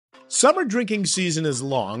Summer drinking season is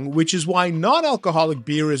long, which is why non-alcoholic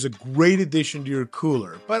beer is a great addition to your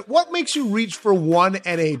cooler. But what makes you reach for one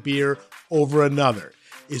NA beer over another?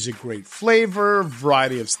 Is it great flavor,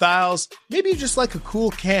 variety of styles? Maybe you just like a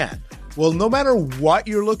cool can. Well, no matter what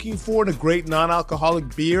you're looking for in a great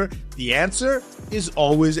non-alcoholic beer, the answer is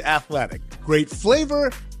always Athletic. Great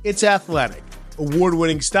flavor, it's Athletic.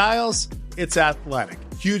 Award-winning styles, it's Athletic.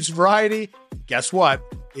 Huge variety, guess what?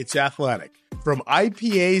 It's Athletic. From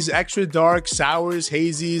IPAs, extra dark, sours,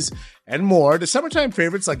 hazies, and more, to summertime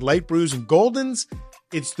favorites like light brews and goldens,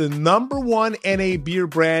 it's the #1 NA beer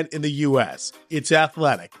brand in the U.S. It's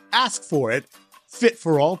Athletic. Ask for it. Fit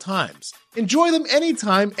for all times. Enjoy them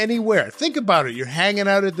anytime, anywhere. Think about it. You're hanging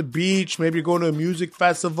out at the beach. Maybe you're going to a music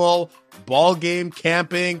festival, ball game,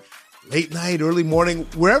 camping, late night, early morning.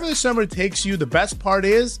 Wherever the summer takes you, the best part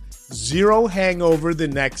is zero hangover the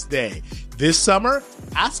next day. This summer,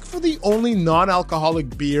 ask for the only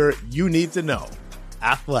non-alcoholic beer you need to know.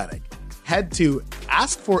 Athletic. Head to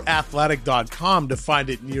askforathletic.com to find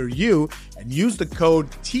it near you and use the code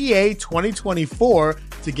TA2024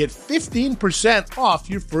 to get 15% off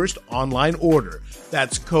your first online order.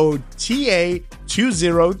 That's code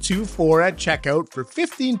TA2024 at checkout for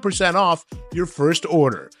 15% off your first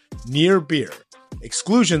order. Near beer.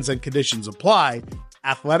 Exclusions and conditions apply.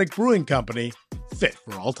 Athletic Brewing Company. Fit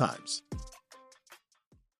for all times.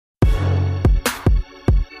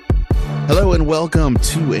 Hello and welcome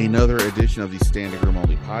to another edition of the Standing Room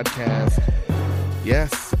Only podcast.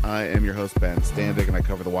 Yes, I am your host, Ben Standig, and I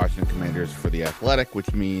cover the Washington Commanders for The Athletic,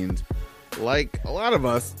 which means, like a lot of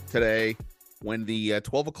us today, when the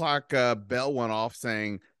 12 o'clock bell went off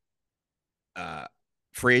saying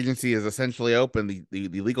free agency is essentially open,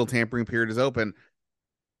 the legal tampering period is open,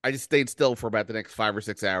 I just stayed still for about the next 5 or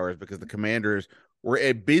 6 hours because the Commanders were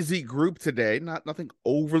a busy group today. Nothing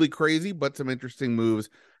overly crazy, but some interesting moves.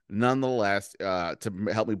 Nonetheless, to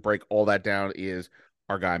help me break all that down is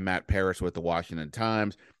our guy Matt Paras with the Washington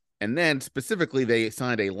Times. And then specifically, they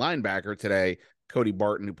signed a linebacker today, Cody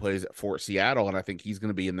Barton, who plays for Seattle, and I think he's going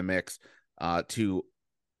to be in the mix to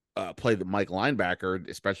play the Mike linebacker,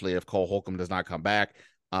 especially if Cole Holcomb does not come back.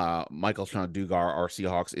 Michael Sean Dugar, our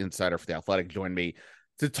Seahawks insider for The Athletic, joined me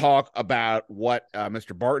to talk about what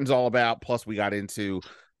Mr. Barton's all about. Plus, we got into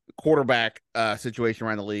the quarterback situation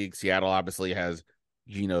around the league. Seattle obviously has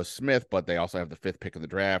Geno Smith, but they also have the 5th pick of the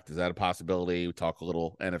draft. Is that a possibility? We talk a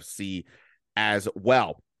little NFC as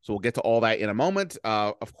well. So we'll get to all that in a moment.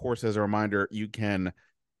 Of course, as a reminder, you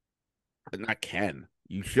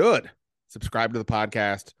should subscribe to the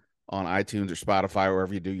podcast on iTunes or Spotify,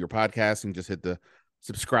 wherever you do your podcasting. Just hit the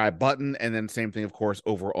subscribe button. And then same thing, of course,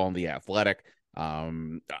 over on The Athletic.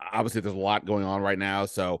 Obviously, there's a lot going on right now.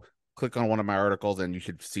 So click on one of my articles and you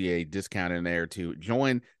should see a discount in there to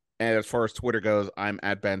join. And as far as Twitter goes, I'm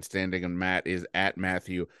at Ben Standing and Matt is at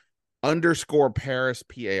Matthew_Paras,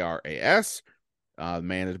 Paras. The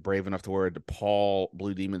man is brave enough to wear a DePaul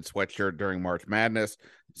Blue Demon sweatshirt during March Madness.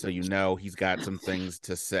 So you know he's got some things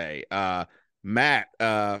to say. Matt,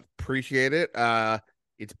 appreciate it.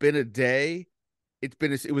 It's been a day.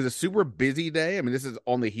 It was a super busy day. I mean, this is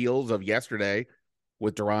on the heels of yesterday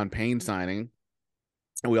with Daron Payne signing.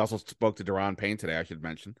 And we also spoke to Daron Payne today, I should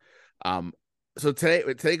mention. So today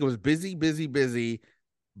it was busy.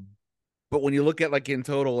 But when you look at like in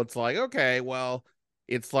total, it's like, okay, well,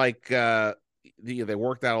 it's like they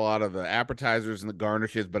worked out a lot of the appetizers and the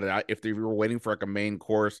garnishes. But if they were waiting for like a main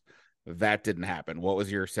course, that didn't happen. What was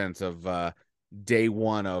your sense of day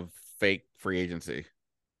one of fake free agency?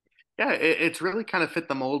 Yeah, it's really kind of fit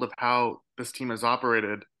the mold of how this team has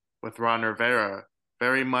operated with Ron Rivera.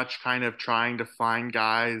 Very much kind of trying to find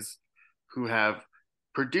guys who have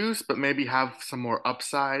produced, but maybe have some more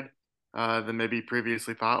upside than maybe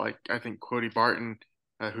previously thought. Like I think Cody Barton,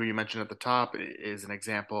 who you mentioned at the top, is an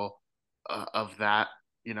example of that.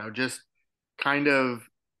 You know, just kind of,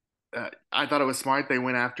 I thought it was smart. They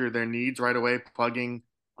went after their needs right away, plugging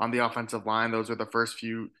on the offensive line. Those were the first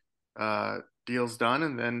few deals done.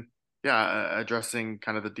 And then, addressing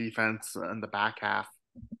kind of the defense and the back half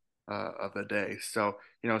of the day. So,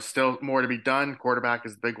 still more to be done. Quarterback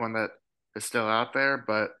is the big one that is still out there,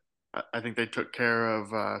 but I think they took care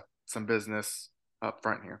of some business up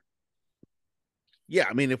front here. Yeah,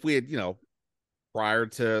 I mean, if we had, prior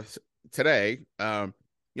to today,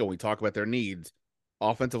 we talk about their needs,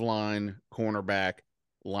 offensive line, cornerback,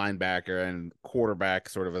 linebacker, and quarterback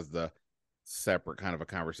sort of as the separate kind of a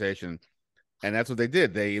conversation. And that's what they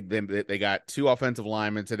did. They got 2 offensive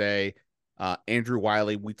linemen today. Andrew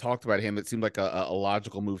Wiley, we talked about him. It seemed like a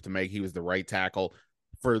logical move to make. He was the right tackle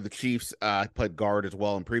for the Chiefs. Played guard as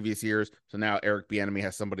well in previous years. So now Eric Bieniemy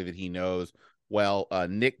has somebody that he knows well.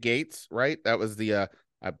 Nick Gates, right? That was I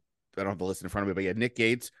don't have the list in front of me, but yeah, Nick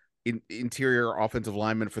Gates, interior offensive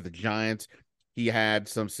lineman for the Giants. He had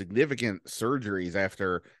some significant surgeries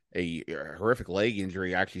after a horrific leg injury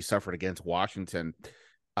he actually suffered against Washington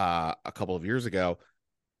a couple of years ago.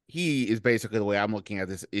 He is basically, the way I'm looking at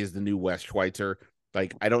this, is the new Wes Schweitzer.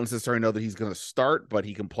 Like, I don't necessarily know that he's going to start, but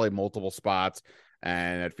he can play multiple spots,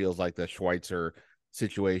 and it feels like the Schweitzer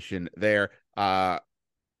situation there.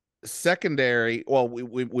 Secondary, well,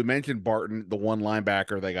 we mentioned Barton, the one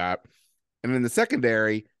linebacker they got, and in the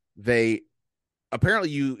secondary, they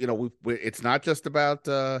apparently it's not just about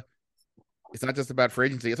free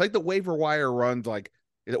agency. It's like the waiver wire runs like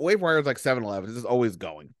the waiver wire is like 7-Eleven. It's just always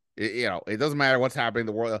going. It doesn't matter what's happening in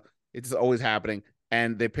the world. It's just always happening.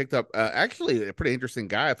 And they picked up actually a pretty interesting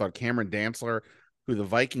guy. I thought Cameron Dantzler, who the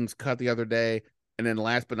Vikings cut the other day. And then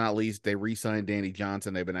last but not least, they re-signed Danny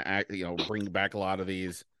Johnson. They've been bringing back a lot of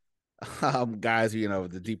these guys,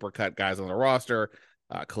 the deeper cut guys on the roster.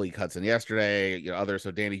 Khalid Hudson yesterday, others.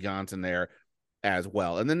 So Danny Johnson there as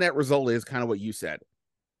well. And the net result is kind of what you said.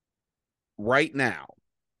 Right now,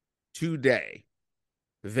 today,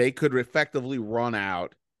 they could effectively run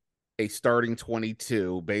out a starting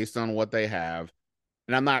 22 based on what they have.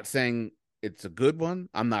 And I'm not saying it's a good one.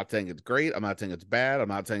 I'm not saying it's great. I'm not saying it's bad. I'm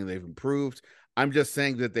not saying they've improved. I'm just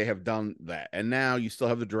saying that they have done that. And now you still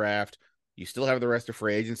have the draft. You still have the rest of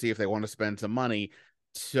free agency if they want to spend some money,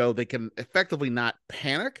 so they can effectively not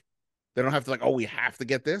panic. They don't have to we have to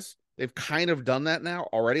get this. They've kind of done that now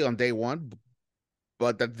already on day one,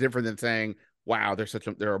 but that's different than saying, wow,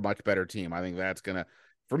 they're a much better team. I think that's going to,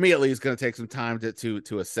 for me at least, going to take some time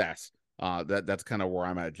to assess. That's kind of where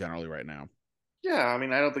I'm at generally right now. Yeah, I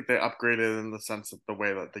mean, I don't think they upgraded in the sense of the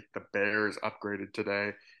way that the Bears upgraded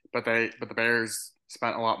today, but the Bears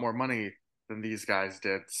spent a lot more money than these guys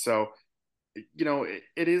did. So,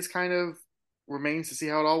 it is kind of remains to see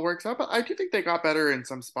how it all works out. But I do think they got better in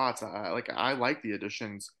some spots. I like the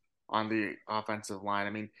additions on the offensive line. I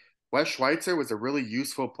mean, Wes Schweitzer was a really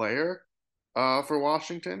useful player for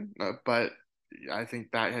Washington, but I think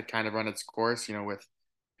that had kind of run its course, with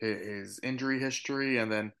his injury history,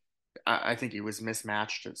 and then I think he was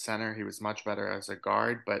mismatched at center. He was much better as a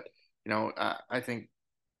guard, but I think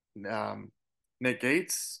um, Nick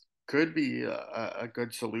Gates could be a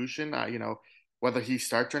good solution. Whether he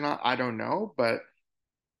starts or not, I don't know, but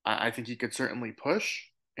I think he could certainly push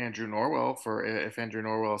Andrew Norwell for if Andrew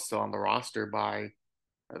Norwell is still on the roster by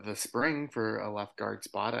the spring for a left guard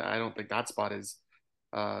spot. I don't think that spot is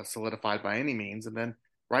solidified by any means. And then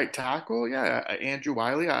right tackle, yeah, Andrew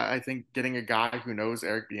Wiley. I think getting a guy who knows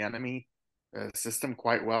Eric Bieniemy system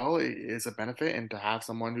quite well is a benefit, and to have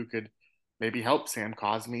someone who could maybe help Sam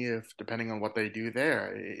Cosmi if depending on what they do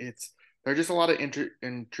there, there are just a lot of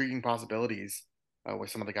intriguing possibilities with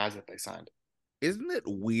some of the guys that they signed. Isn't it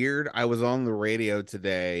weird? I was on the radio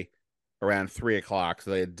today around 3 o'clock,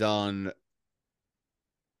 so they had done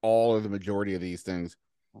all of the majority of these things.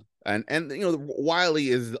 And Wiley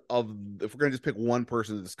is if we're gonna just pick one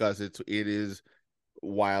person to discuss it is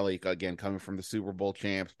Wiley, again, coming from the Super Bowl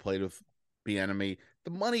champs, played with Bieniemy.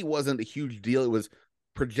 The money wasn't a huge deal. It was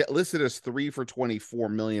listed as 3 for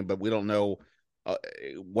 $24 million, but we don't know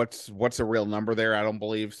what's a real number there. I don't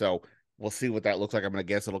believe so. We'll see what that looks like. I'm gonna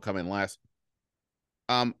guess it'll come in less.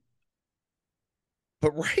 But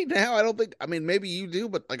right now, I don't think. I mean, maybe you do,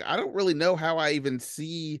 but I don't really know how I even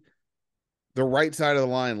see the right side of the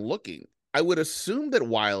line looking. I would assume that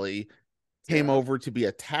Wiley came over to be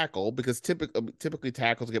a tackle because typically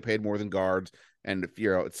tackles get paid more than guards. And if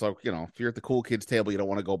it's like, if you're at the cool kids table, you don't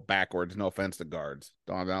want to go backwards. No offense to guards.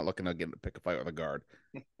 I'm not looking to pick a fight with a guard,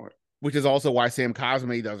 which is also why Sam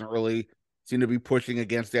Cosmi doesn't really seem to be pushing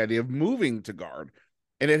against the idea of moving to guard.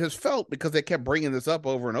 And it has felt, because they kept bringing this up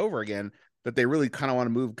over and over again, that they really kind of want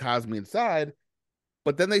to move Cosmi inside.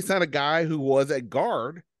 But then they signed a guy who was at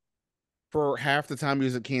guard for half the time he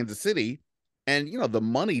was at Kansas City. And, the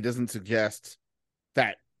money doesn't suggest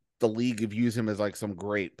that the league views him as some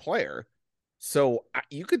great player. So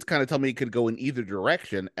you could kind of tell me it could go in either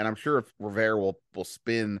direction. And I'm sure if Rivera will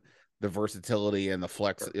spin the versatility and the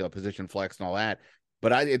flex, position flex and all that.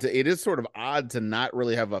 But it is sort of odd to not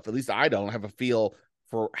really have at least I don't have a feel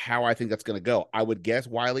for how I think that's going to go. I would guess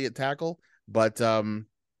Wiley at tackle, but yeah,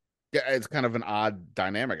 it's kind of an odd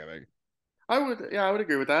dynamic, I think. I would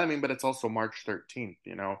agree with that. I mean, but it's also March 13th,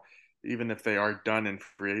 even if they are done in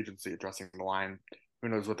free agency addressing the line, who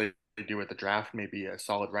knows what they do with the draft. Maybe a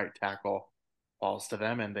solid right tackle falls to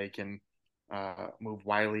them and they can move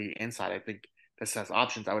Wiley inside. I think this has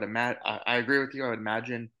options. I agree with you. I would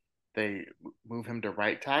imagine they move him to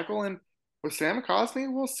right tackle. And with Sam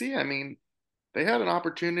Cosmi, we'll see. I mean, they had an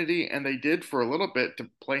opportunity, and they did for a little bit to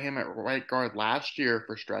play him at right guard last year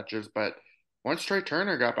for stretches. But once Trey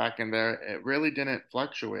Turner got back in there, it really didn't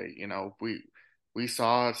fluctuate. We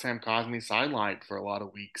saw Sam Cosmi sidelined for a lot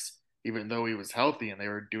of weeks, even though he was healthy, and they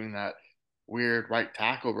were doing that weird right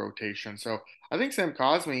tackle rotation. So I think Sam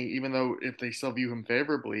Cosmi, even though if they still view him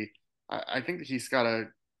favorably, I think that he's got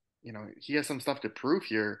he has some stuff to prove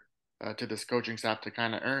here to this coaching staff to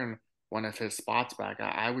kind of earn one of his spots back.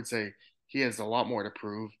 I would say he has a lot more to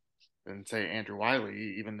prove than say Andrew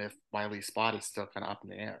Wiley, even if Wiley's spot is still kind of up in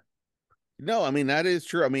the air. No, I mean that is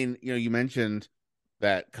true. I mean, you mentioned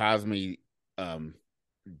that Cosme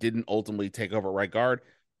didn't ultimately take over right guard.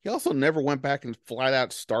 He also never went back and flat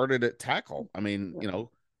out started at tackle. I mean,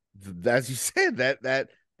 as you said, that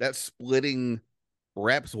splitting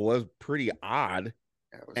reps was pretty odd.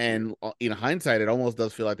 And in hindsight, it almost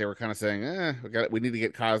does feel like they were kind of saying, we need to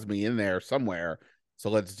get Cosme in there somewhere. So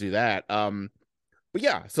let's do that. But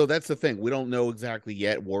yeah, so that's the thing. We don't know exactly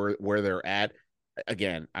yet where they're at.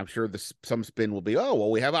 Again, I'm sure some spin will be, oh,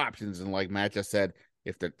 well, we have options. And like Matt just said,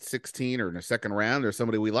 if they're 16 or in the second round or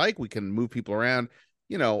somebody we like, we can move people around.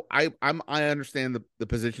 I understand the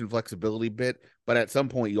position flexibility bit, but at some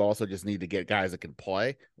point you also just need to get guys that can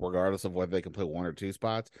play, regardless of whether they can play one or two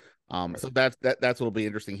spots. So that's what'll be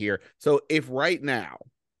interesting here. So if right now,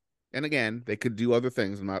 and again, they could do other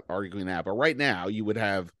things, I'm not arguing that, but right now you would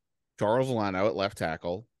have Charles Lano at left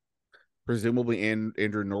tackle, presumably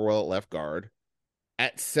Andrew Norwell at left guard.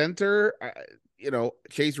 At center,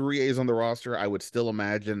 Chase Roullier is on the roster. I would still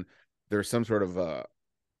imagine there's some sort of a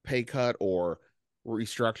pay cut or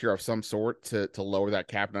restructure of some sort to lower that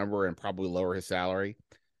cap number and probably lower his salary.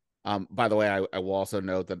 By the way, I will also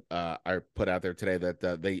note that I put out there today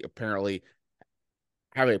that they apparently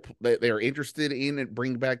they are interested in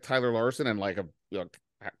bringing back Tyler Larson and like a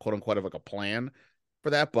quote unquote like a plan for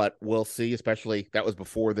that, but we'll see. Especially that was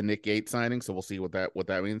before the Nick Gates signing, so we'll see what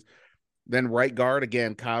that means. Then right guard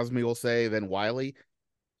again, Cosme will say. Then Wiley.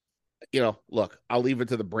 Look, I'll leave it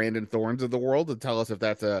to the Brandon Thorns of the world to tell us if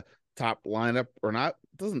that's a top lineup or not.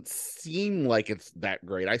 It doesn't seem like it's that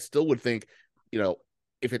great. I still would think,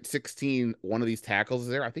 if it's 16, one of these tackles is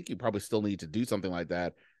there, I think you probably still need to do something like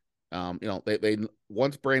that. They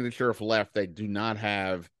once Brandon Sheriff left, they do not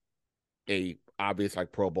have a obvious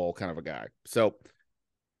like Pro Bowl kind of a guy. So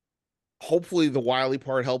hopefully the Wiley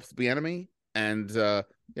part helps the enemy, and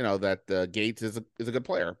that Gates is a good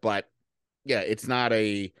player. But yeah, it's not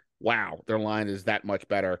a wow, their line is that much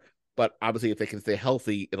better. But obviously, if they can stay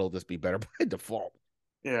healthy, it'll just be better by default.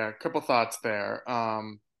 Yeah, a couple thoughts there.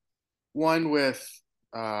 One with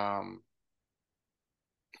drawing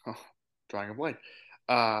a blank.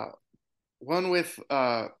 One with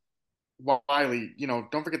Wiley.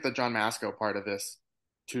 Don't forget the John Masco part of this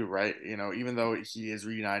too, right? Even though he is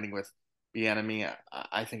reuniting with Bieniemy,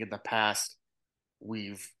 I think in the past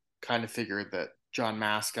we've kind of figured that John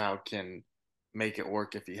Masco can make it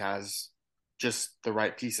work if he has just the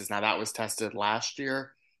right pieces. Now that was tested last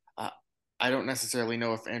year. I don't necessarily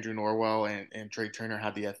know if Andrew Norwell and Trey Turner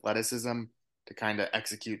had the athleticism to kind of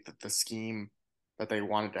execute the scheme that they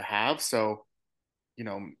wanted to have. So,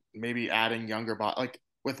 maybe adding younger, like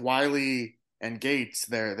with Wiley and Gates,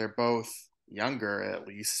 they're both younger at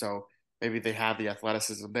least. So maybe they have the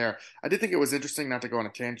athleticism there. I did think it was interesting, not to go on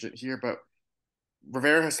a tangent here, but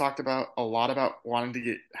Rivera has talked about a lot about wanting to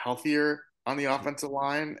get healthier on the offensive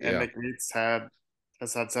line, and Yeah. McNeese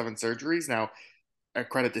has had 7 surgeries now. A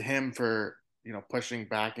credit to him for pushing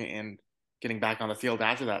back and getting back on the field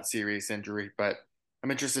after that serious injury. But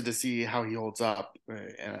I'm interested to see how he holds up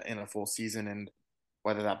in a full season and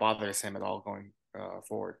whether that bothers him at all going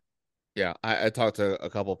forward. Yeah, I talked to a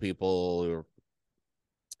couple people who were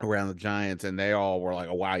around the Giants, and they all were like,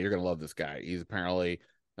 "Oh wow, you're gonna love this guy. He's apparently,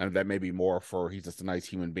 and that may be more for he's just a nice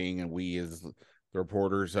human being, and we as the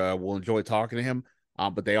reporters will enjoy talking to him."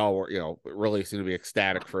 But they all were, really seemed to be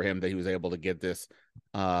ecstatic for him that he was able to get this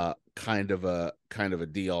kind of a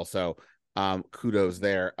deal. So kudos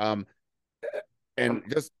there. And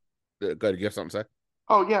just go ahead, you have something to say?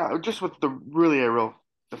 Oh yeah, just with the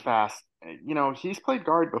fast. He's played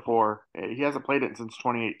guard before. He hasn't played it since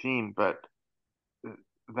 2018, but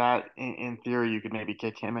that in theory you could maybe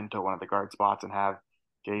kick him into one of the guard spots and have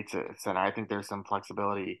Gates at center. I think there's some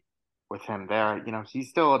flexibility with him there. He's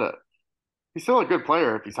still a good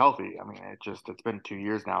player if he's healthy. I mean, it's been 2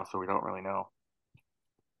 years now, so we don't really know.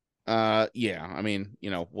 Yeah, I mean,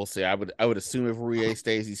 we'll see. I would assume if Rie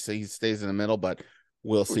stays, he stays in the middle, but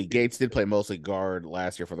we'll see. Gates did play mostly guard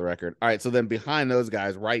last year for the record. All right, so then behind those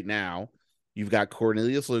guys right now, you've got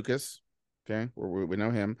Cornelius Lucas. Okay, we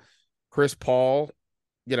know him. Chris Paul,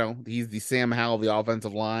 he's the Sam Howell of the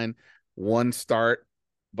offensive line. one start,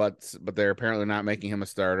 but they're apparently not making him a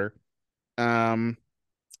starter. Um,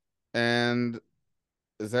 and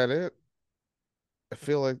is that it? I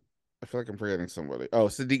feel like I'm forgetting somebody. Oh,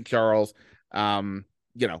 Sadiq Charles. Um,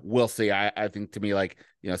 we'll see. I think to me, like,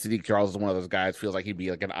 Sadiq Charles is one of those guys, feels like he'd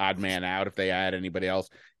be like an odd man out if they add anybody else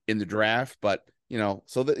in the draft. But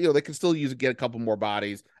so that they can still get a couple more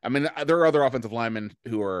bodies. I mean, there are other offensive linemen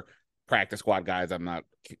who are practice squad guys. I'm not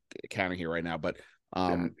counting here right now, but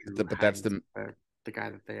Yeah, Drew but that's Hines, the guy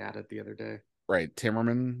that they added the other day. right,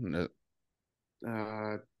 Timmerman.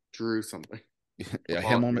 Drew something. Yeah,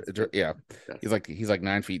 him. Yeah, Yes. he's like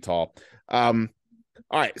 9 feet tall. All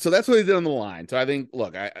right, so that's what he did on the line. So I think,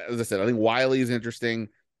 look, as I said, I think Wiley is interesting.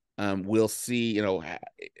 We'll see.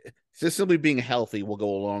 Just simply being healthy will go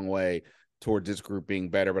a long way towards this group being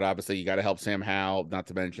better. But obviously, you got to help Sam Howell, not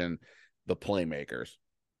to mention the playmakers.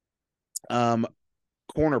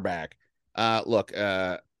 Cornerback. Look,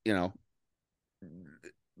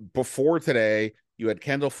 before today, you had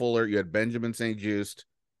Kendall Fuller, you had Benjamin St-Juste,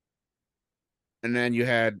 and then you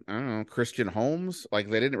had, I don't know, Christian Holmes. Like,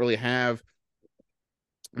 they didn't really have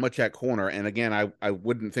much at corner. And again, I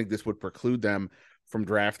wouldn't think this would preclude them from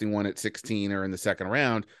drafting one at 16 or in the second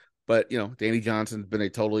round. But, Danny Johnson's been a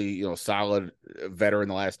totally, solid veteran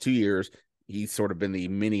the last 2 years. He's sort of been the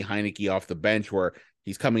mini Heineke off the bench, where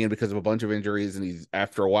he's coming in because of a bunch of injuries. And he's,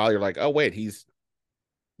 after a while, you're like, oh, wait, he's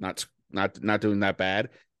not doing that bad.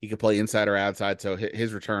 He could play inside or outside. So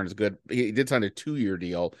his return is good. He did sign a 2-year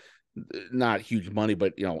deal, not huge money,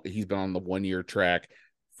 but, he's been on the 1-year track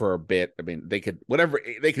for a bit. I mean, they could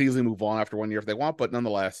easily move on after 1 year if they want, but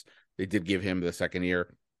nonetheless, they did give him the second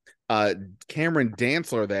year. Cameron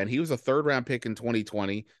Dantzler, then, he was a 3rd-round pick in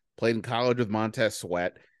 2020, played in college with Montez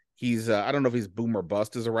Sweat. He's I don't know if he's boom or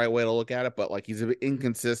bust is the right way to look at it, but like, he's a bit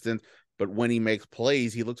inconsistent, but when he makes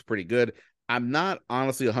plays, he looks pretty good. I'm not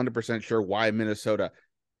honestly 100% sure why Minnesota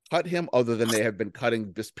cut him, other than they have been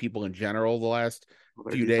cutting just people in general the last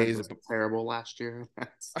few days. Was terrible last year.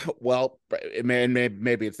 Well,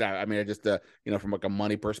 maybe it's that. I mean, I just from like a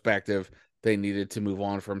money perspective, they needed to move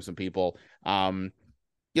on from some people.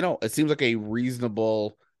 It seems like a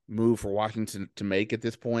reasonable move for Washington to make at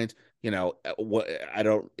this point. What I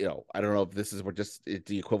don't know if this is just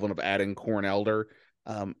the equivalent of adding Corn Elder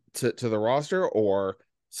to the roster, or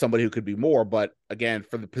somebody who could be more. But again,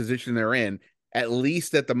 for the position they're in, at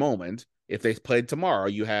least at the moment, if they played tomorrow,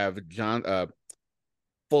 you have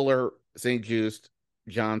Fuller, St-Juste,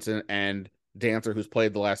 Johnson, and Dancer, who's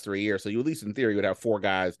played the last 3 years. So you, at least in theory, would have 4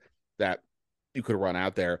 guys that you could run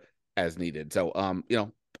out there as needed. So,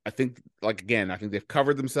 I think, like, again, I think they've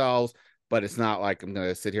covered themselves, but it's not like I'm going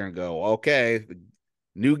to sit here and go, okay,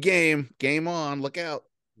 new game on, look out.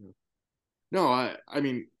 No, I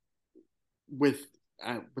mean, with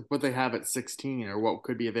what they have at 16, or what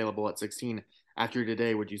could be available at 16 after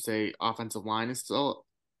today, would you say offensive line is still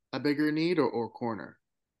a bigger need, or corner?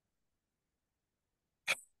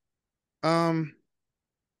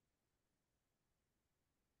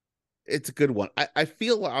 It's a good one. I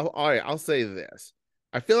feel, all right, I'll say this.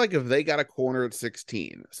 I feel like if they got a corner at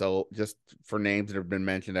 16, so just for names that have been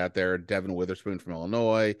mentioned out there, Devin Witherspoon from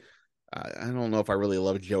Illinois. I don't know if I really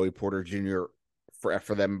love Joey Porter Jr.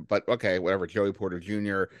 for them, but okay, whatever. Joey Porter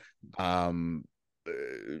Jr., Deontay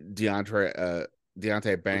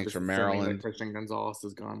Banks from Maryland. Christian Gonzalez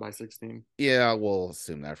is gone by 16. Yeah, we'll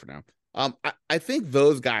assume that for now. I think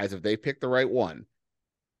those guys, if they pick the right one,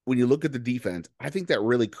 when you look at the defense, I think that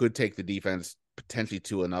really could take the defense potentially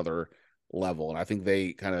to another level. And I think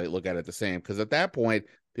they kind of look at it the same, because at that point,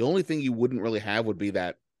 the only thing you wouldn't really have would be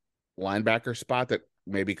that linebacker spot that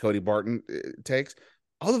maybe Cody Barton takes.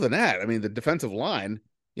 Other than that, I mean, the defensive line,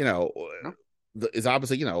 is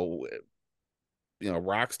obviously,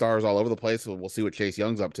 rock stars all over the place. So we'll see what Chase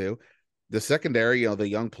Young's up to. The secondary, the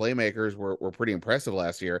young playmakers were pretty impressive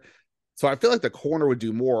last year. So I feel like the corner would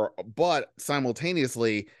do more, but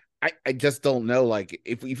simultaneously, I just don't know. Like,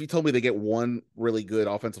 if you told me they get one really good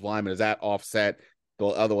offensive lineman, is that offset the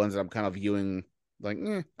other ones that I'm kind of viewing like,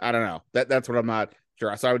 I don't know. That's what I'm not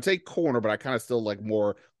sure. So I would say corner, but I kind of still like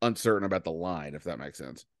more uncertain about the line, if that makes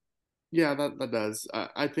sense. Yeah, that does.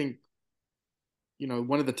 I think,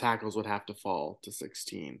 one of the tackles would have to fall to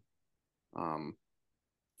 16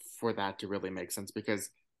 for that to really make sense,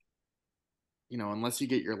 because unless you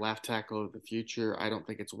get your left tackle of the future, I don't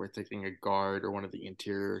think it's worth taking a guard or one of the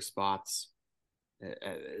interior spots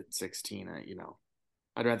at 16.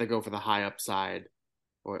 I'd rather go for the high upside,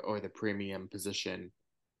 or the premium position,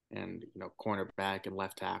 and cornerback and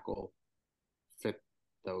left tackle fit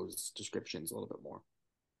those descriptions a little bit more.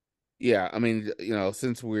 Yeah, I mean,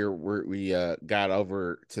 since we got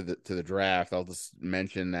over to the draft, I'll just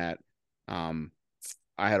mention that Um,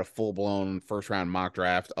 I had a full blown first round mock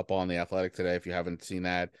draft up on the Athletic today. If you haven't seen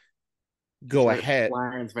that, go Detroit ahead.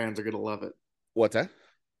 Lions fans are gonna love it. What's that?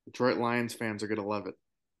 Detroit Lions fans are gonna love it.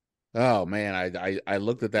 Oh man, I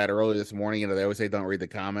looked at that early this morning. They always say don't read the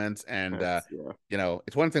comments, and That's yeah.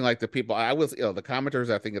 it's one thing like the people I was, the commenters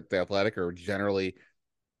I think at the Athletic are generally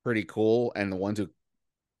pretty cool, and the ones who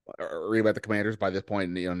read about the Commanders by this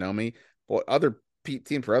point, know me. But other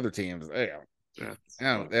teams for other teams, they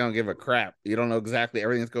don't give a crap. You don't know exactly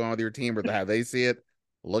everything that's going on with your team or how they see it.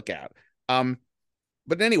 Look out. Um,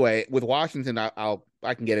 but anyway, with Washington, I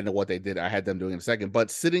can get into what they did. I had them doing in a second, but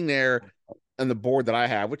sitting there on the board that I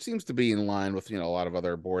have, which seems to be in line with a lot of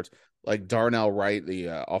other boards, like Darnell Wright,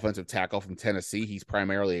 the offensive tackle from Tennessee. He's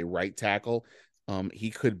primarily a right tackle.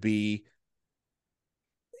 He could be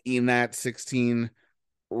in that 16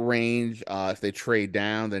 range. If they trade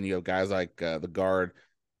down, then you have guys like the guard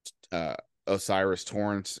Osiris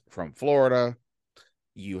Torrance from Florida.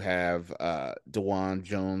 You have DeJuan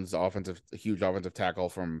Jones, huge offensive tackle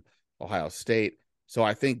from Ohio State. So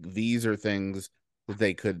I think these are things that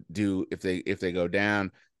they could do if they go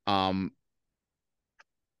down. But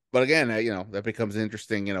again, that becomes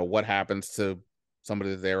interesting. What happens to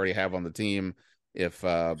somebody that they already have on the team if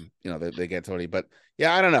they get somebody. But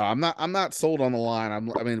yeah, I don't know. I'm not sold on the line. I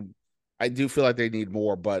mean, I do feel like they need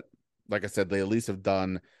more, but like I said, they at least have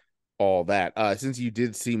done all that. Since you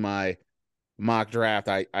did see my mock draft,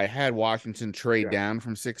 I had Washington trade Yeah. down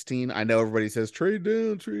from 16. I know everybody says trade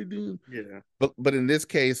down. Yeah. But in this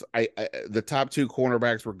case, I the top two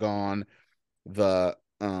cornerbacks were gone. The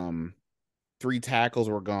three tackles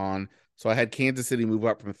were gone. So I had Kansas City move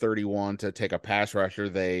up from 31 to take a pass rusher.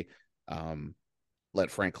 They let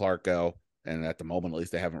Frank Clark go, and at the moment, at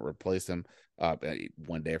least, they haven't replaced him.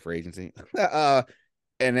 1 day for agency.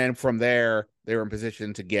 And then from there, they were in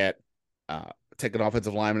position to take an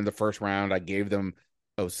offensive lineman in the first round. I gave them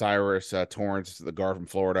Osiris Torrance, the guard from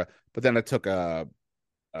Florida, but then I took a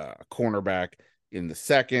cornerback in the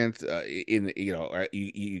second. I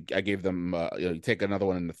gave them you take another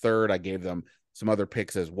one in the third. I gave them some other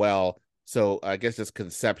picks as well. So I guess just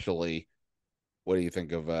conceptually, what do you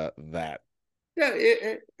think of that? Yeah,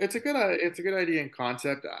 it's a good idea and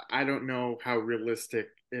concept. I don't know how realistic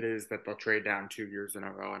it is that they'll trade down 2 years in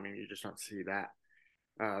a row. I mean, you just don't see that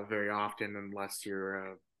very often unless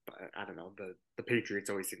you're I don't know, the Patriots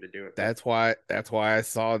always seem to do it. But That's why I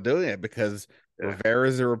saw doing it, because yeah,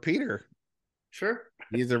 Rivera's a repeater. sure.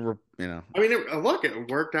 He's I mean, look, it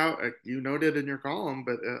worked out. You noted in your column,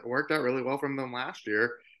 but it worked out really well from them last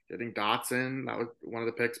year. Getting Dotson, that was one of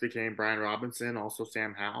the picks, became Brian Robinson, also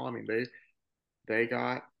Sam Howell. I mean, they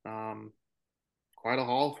got quite a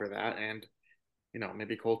haul for that, and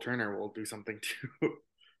maybe Cole Turner will do something too.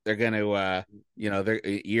 they're going to they're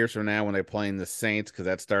years from now when they're playing the Saints, because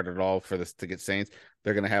that started all for this to get Saints.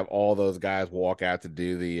 They're going to have all those guys walk out to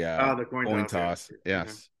do the The coin coin toss. toss. Yeah.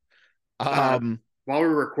 Yes. Uh, Um. while we're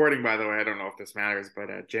recording, by the way, I don't know if this matters, but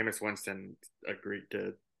Jameis Winston agreed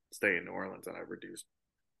to stay in New Orleans on a reduced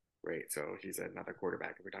rate, so he's another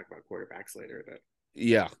quarterback. If we talk about quarterbacks later, that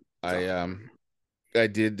Yeah. I so, I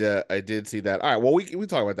did see that. All right. Well, we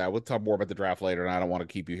talk about that. We'll talk more about the draft later, and I don't want to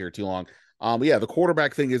keep you here too long. Yeah, the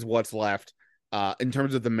quarterback thing is what's left in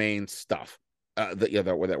terms of the main stuff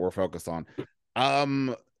that we're focused on.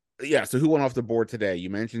 Um, yeah. So who went off the board today?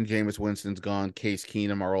 You mentioned Jameis Winston's gone. Case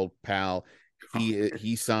Keenum, our old pal,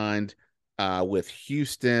 he signed with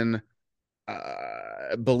Houston.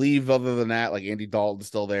 Believe other than that, like Andy Dalton's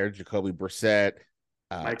still there, Jacoby Brissett,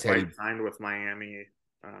 Mike Teddy. White signed with Miami.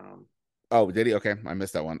 Um, Oh, did he? Okay, I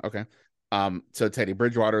missed that one. Okay. So Teddy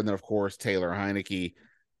Bridgewater, and then of course Taylor Heineke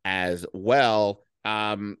as well.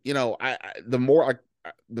 The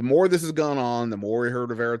more this has gone on, the more we heard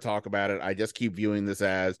Rivera talk about it. I just keep viewing this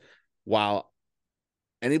as, while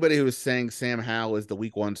anybody who is saying Sam Howell is the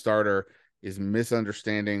week one starter is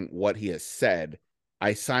misunderstanding what he has said.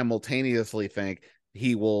 I simultaneously think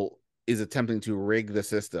is attempting to rig the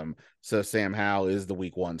system so Sam Howell is the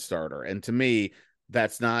week one starter. And to me,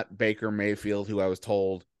 that's not Baker Mayfield, who I was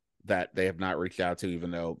told that they have not reached out to, even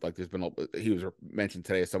though he was mentioned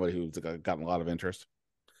today as somebody who's gotten a lot of interest.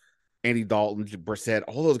 Andy Dalton, Brissett,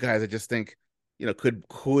 all those guys I just think,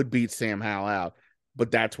 could beat Sam Howell out.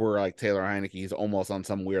 But that's where like Taylor Heineke is almost on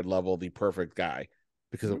some weird level the perfect guy,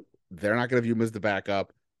 because they're not going to view him as the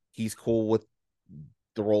backup. He's cool with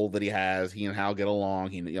the role that he has. He and Hal get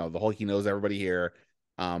along. He knows everybody here.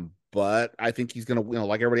 But I think he's going to,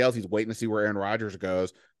 like everybody else, he's waiting to see where Aaron Rodgers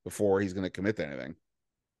goes before he's going to commit to anything.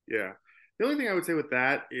 yeah. The only thing I would say with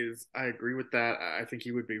that is I agree with that. I think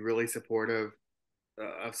he would be really supportive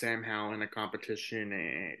of Sam Howell in a competition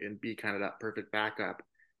and be kind of that perfect backup.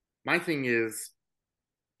 my thing is,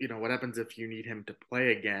 what happens if you need him to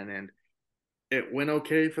play again? And it went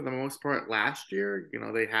okay for the most part last year.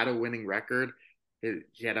 They had a winning record.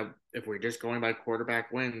 He had if we're just going by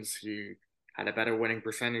quarterback wins, he had a better winning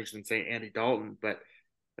percentage than say Andy Dalton. But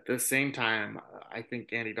at the same time, I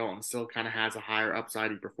think Andy Dalton still kind of has a higher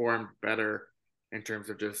upside. He performed better in terms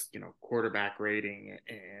of just quarterback rating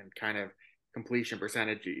and kind of completion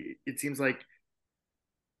percentage. It seems like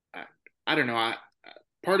I don't know.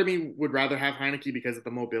 Part of me would rather have Heineke because of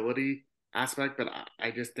the mobility aspect, but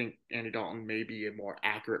I just think Andy Dalton may be a more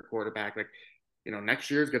accurate quarterback. Like,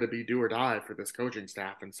 next year is going to be do or die for this coaching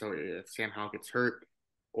staff. And so if Sam Howell gets hurt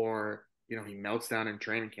or, he melts down in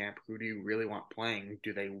training camp, who do you really want playing?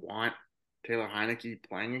 Do they want Taylor Heineke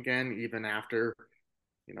playing again, even after,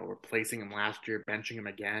 replacing him last year, benching him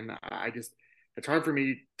again? It's hard for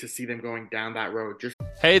me to see them going down that road.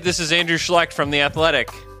 Hey, this is Andrew Schlecht from The Athletic.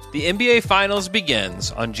 The NBA Finals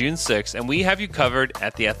begins on June 6th, and we have you covered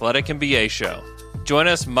at The Athletic NBA Show. Join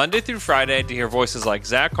us Monday through Friday to hear voices like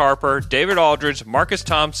Zach Harper, David Aldridge, Marcus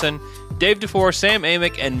Thompson, Dave DeFore, Sam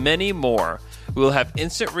Amick, and many more. We will have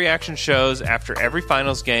instant reaction shows after every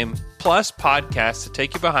Finals game, plus podcasts to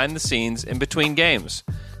take you behind the scenes in between games.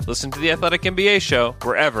 Listen to The Athletic NBA Show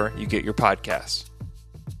wherever you get your podcasts.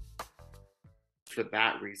 For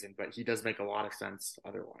that reason, but he does make a lot of sense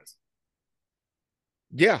otherwise.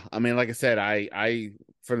 Yeah, I mean, like I said, I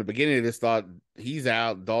from the beginning of this thought he's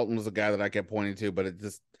out. Dalton was the guy that I kept pointing to, but it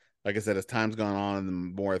just, like I said, as time's gone on and the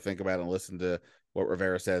more I think about it and listen to what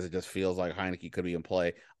Rivera says, it just feels like Heineke could be in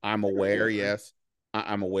play. I'm aware, yes,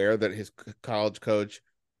 I'm aware that his college coach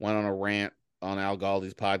went on a rant on Al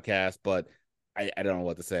Galdi's podcast, but I don't know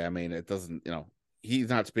what to say. I mean, it doesn't, he's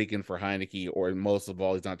not speaking for Heineke, or most of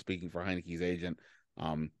all, he's not speaking for Heineke's agent.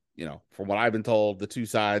 From what I've been told, the two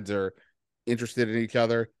sides are interested in each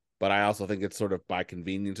other, but I also think it's sort of by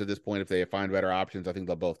convenience at this point. If they find better options, I think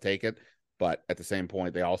they'll both take it. But at the same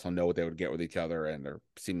point, they also know what they would get with each other, and they're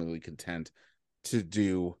seemingly content to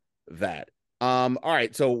do that. All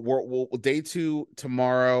right, so we'll day 2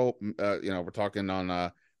 tomorrow. We're talking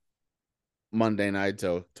on Monday night,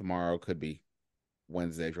 so tomorrow could be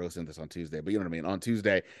Wednesday if you're listening to this on Tuesday. But you know what I mean? On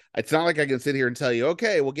Tuesday, it's not like I can sit here and tell you,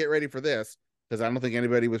 okay, we'll get ready for this, because I don't think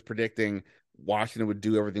anybody was predicting Washington would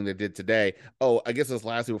do everything they did today. Oh, I guess this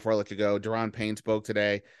lastly before I let you go, Deron Payne spoke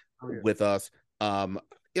today with us. Deron's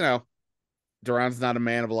not a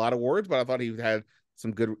man of a lot of words, but I thought he had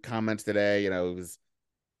some good comments today. It was,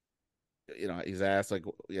 he's asked, like,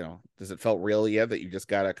 does it felt real yet that you just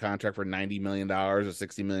got a contract for $90 million or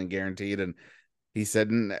 $60 million guaranteed? And he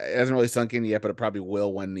said it hasn't really sunk in yet, but it probably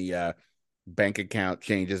will when the bank account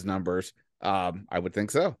changes numbers. I would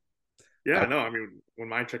think so. Yeah, no, I mean, when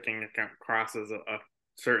my checking account crosses a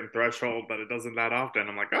certain threshold, but it doesn't that often,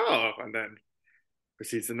 I'm like, oh, and then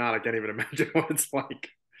proceeds to not. I can't even imagine what it's like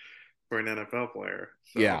for an NFL player.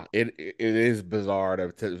 So. Yeah, it is bizarre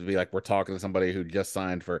to be like, we're talking to somebody who just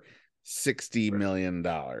signed for $60 million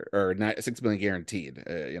or $6 million guaranteed.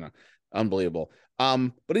 Unbelievable.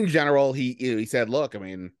 But in general, he said, look, I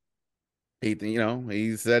mean,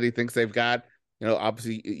 he said he thinks they've got,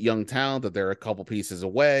 obviously young talent, that they're a couple pieces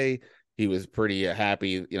away. He was pretty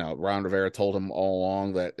happy. Ron Rivera told him all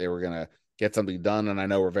along that they were going to get something done. And I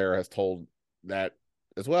know Rivera has told that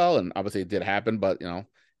as well. And obviously it did happen, but,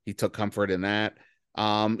 he took comfort in that.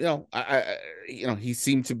 He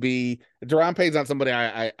seemed to be, Deron Payne's not somebody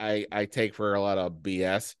I take for a lot of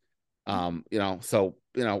BS. So,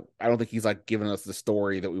 I don't think he's like giving us the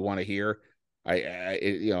story that we want to hear.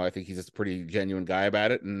 I think he's just a pretty genuine guy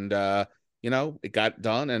about it. And, it got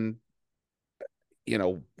done. And,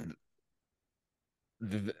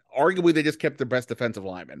 arguably they just kept their best defensive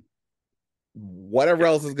lineman. Whatever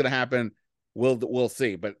else is going to happen, we'll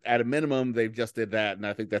see. But at a minimum, they've just did that, and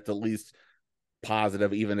I think that's the least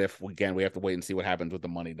positive. Even if again we have to wait and see what happens with the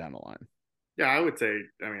money down the line. Yeah, I would say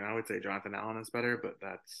Jonathan Allen is better, but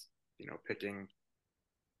that's picking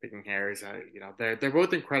hairs. They're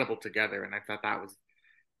both incredible together, and I thought that was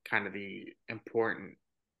kind of the important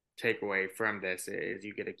takeaway from this is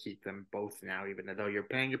you get to keep them both now, even though you're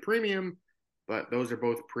paying a premium. But those are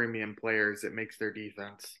both premium players. It makes their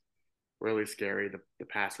defense really scary. The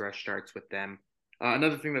pass rush starts with them.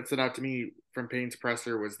 Another thing that stood out to me from Payne's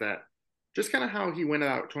presser was that just kind of how he went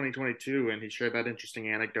out 2022, and he shared that interesting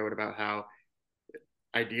anecdote about how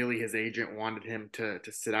ideally his agent wanted him to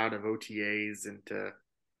sit out of OTAs and to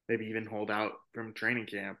maybe even hold out from training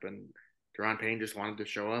camp. And Deron Payne just wanted to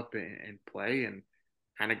show up and play and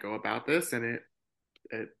kind of go about this, and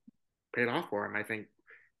it paid off for him. I think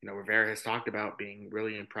Rivera has talked about being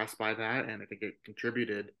really impressed by that, and I think it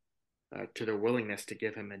contributed to their willingness to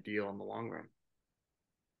give him a deal in the long run.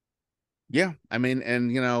 Yeah, I mean,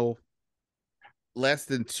 and less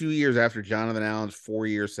than 2 years after Jonathan Allen's 4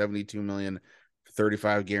 years, 72 million,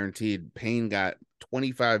 35 guaranteed, Payne got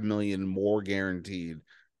 25 million more guaranteed,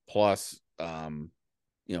 plus an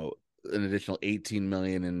additional 18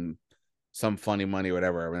 million in some funny money or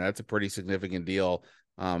whatever. I mean, that's a pretty significant deal.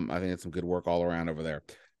 I think it's some good work all around over there.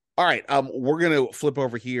 All right, we're gonna flip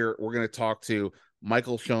over here. We're gonna talk to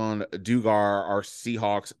Michael-Shawn Dugar, our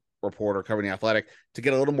Seahawks reporter covering the Athletic, to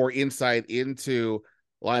get a little more insight into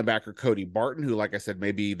linebacker Cody Barton, who, like I said,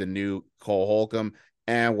 may be the new Cole Holcomb.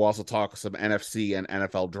 And we'll also talk some NFC and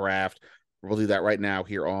NFL draft. We'll do that right now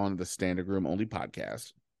here on the Standing Room Only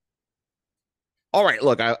podcast. All right,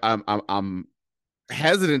 look, I'm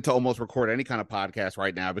hesitant to almost record any kind of podcast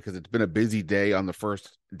right now because it's been a busy day on the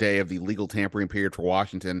first day of the legal tampering period for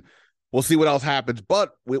Washington. We'll see what else happens.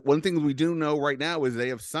 But one thing we do know right now is they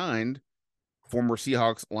have signed former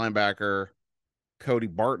Seahawks linebacker Cody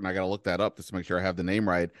Barton. I got to look that up just to make sure I have the name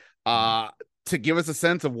right. To give us a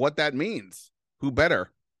sense of what that means. Who better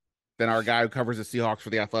than our guy who covers the Seahawks for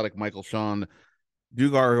the Athletic, Michael-Shawn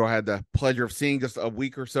Dugar, who I had the pleasure of seeing just a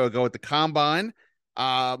week or so ago at the Combine.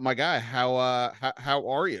 My guy, how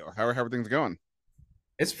are you? How are things going?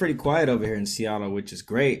 It's pretty quiet over here in Seattle, which is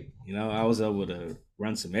great. I was able to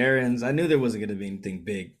run some errands. I knew there wasn't going to be anything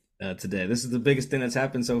big today. This is the biggest thing that's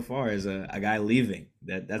happened so far is a guy leaving.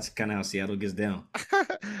 That's kind of how Seattle gets down.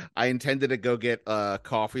 I intended to go get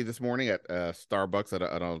coffee this morning at Starbucks.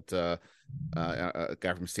 I don't a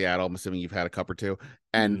guy from Seattle. I'm assuming you've had a cup or two.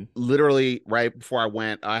 And literally right before I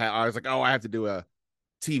went, I was like, oh, I have to do a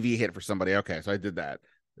TV hit for somebody. Okay, so I did that.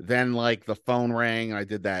 Then like the phone rang and I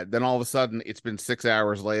did that. Then all of a sudden it's been 6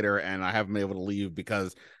 hours later and I haven't been able to leave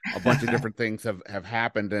because a bunch of different things have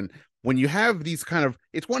happened. And when you have these kind of,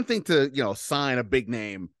 it's one thing to sign a big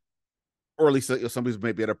name, or at least somebody's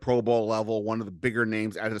maybe at a Pro Bowl level, one of the bigger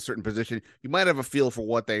names at a certain position. You might have a feel for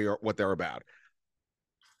what they're about.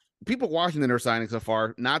 People Washington are signing so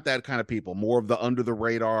far, not that kind of people, more of the under the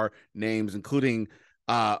radar names, including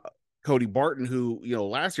Cody Barton, who,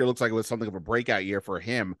 last year looks like it was something of a breakout year for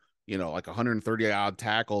him, like 130 odd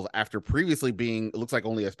tackles after previously being, it looks like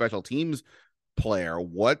only a special teams player.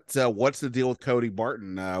 What's the deal with Cody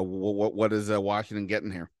Barton? What is Washington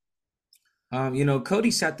getting here?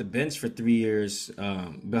 Cody sat the bench for 3 years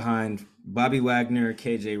behind Bobby Wagner,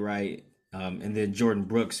 KJ Wright, and then Jordan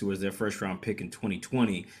Brooks, who was their first round pick in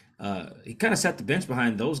 2020. He kind of sat the bench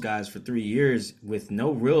behind those guys for 3 years with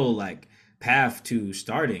no real path to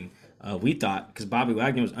starting. We thought, because Bobby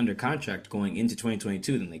Wagner was under contract going into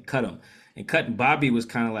 2022, then they cut him. And cutting Bobby was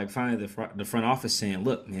kind of like finally the front office saying,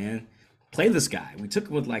 look, man, play this guy. We took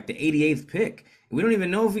him with the 88th pick. And we don't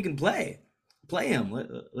even know if we can play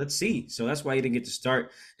him. Let's see. So that's why he didn't get to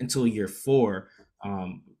start until year 4.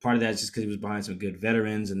 Part of that is just because he was behind some good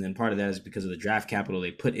veterans. And then part of that is because of the draft capital they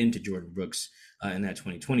put into Jordan Brooks in that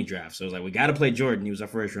 2020 draft. So it was like, we got to play Jordan. He was our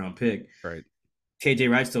first round pick. Right.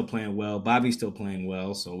 KJ Wright's still playing well. Bobby's still playing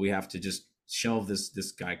well. So we have to just shelve this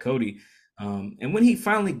guy, Cody. And when he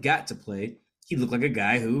finally got to play, he looked like a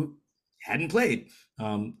guy who hadn't played,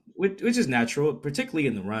 which is natural, particularly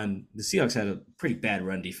in the run. The Seahawks had a pretty bad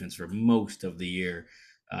run defense for most of the year.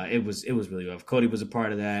 It was really rough. Cody was a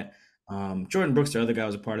part of that. Jordan Brooks, their other guy,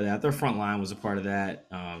 was a part of that. Their front line was a part of that.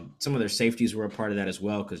 Some of their safeties were a part of that as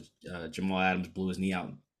well because Jamal Adams blew his knee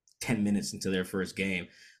out 10 minutes into their first game.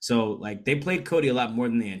 So they played Cody a lot more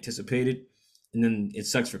than they anticipated. And then it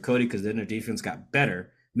sucks for Cody because then their defense got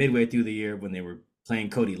better midway through the year when they were playing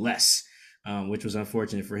Cody less, which was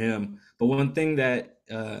unfortunate for him. But one thing that,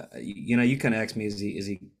 you kind of asked me, is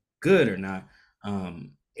he good or not?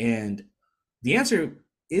 And the answer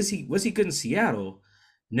is, was he good in Seattle?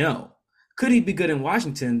 No. Could he be good in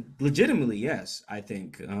Washington? Legitimately, yes, I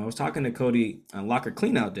think. I was talking to Cody on Locker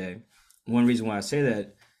Cleanout Day. One reason why I say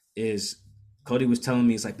that is Cody was telling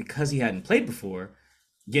me, it's because he hadn't played before,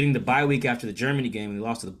 getting the bye week after the Germany game and he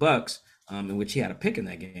lost to the Bucks, in which he had a pick in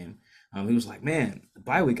that game. He was like, man, the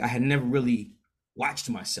bye week, I had never really watched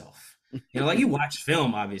myself. You watch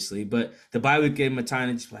film, obviously, but the bye week gave him a time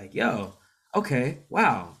to just yo, okay,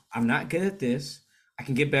 wow, I'm not good at this. I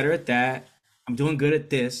can get better at that. I'm doing good at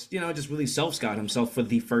this. Just really self-scout himself for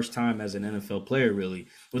the first time as an NFL player, really,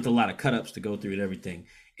 with a lot of cut-ups to go through and everything.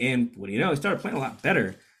 And what do you know? He started playing a lot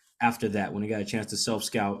better after that when he got a chance to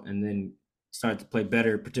self-scout and then started to play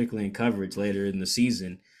better, particularly in coverage later in the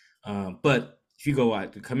season. But if you go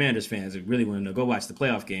watch, the Commanders fans that really want to know, go watch the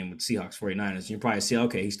playoff game with Seahawks 49ers. You probably see,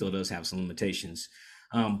 okay, he still does have some limitations.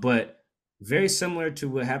 But very similar to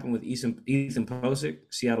what happened with Ethan Pocic,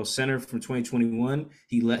 Seattle center from 2021.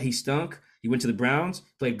 He stunk. He went to the Browns,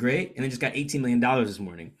 played great, and then just got $18 million this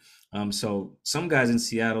morning. So some guys in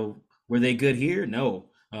Seattle Were they good here? No.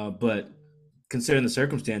 But considering the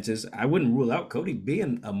circumstances, I wouldn't rule out Cody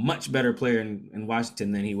being a much better player in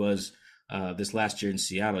Washington than he was this last year in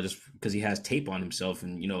Seattle, just because he has tape on himself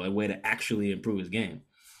and, a way to actually improve his game.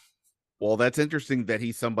 Well, that's interesting that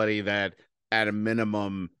he's somebody that at a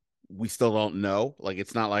minimum we still don't know. Like,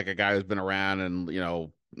 it's not like a guy who's been around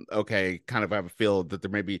and, okay, kind of have a feel that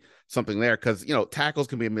there may be something there, because, tackles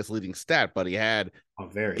can be a misleading stat, but he had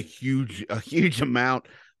a huge amount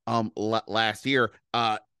last year.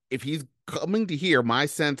 If he's coming to here, my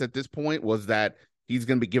sense at this point was that he's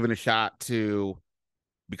going to be given a shot to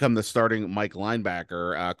become the starting Mike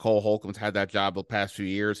linebacker. Cole Holcomb's had that job the past few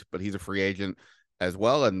years, but he's a free agent as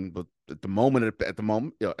well. And at the moment,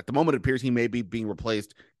 it appears he may be being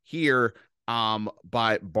replaced here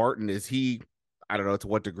by Barton. Is he? I don't know to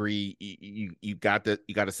what degree you got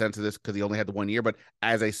a sense of this, because he only had the 1 year. But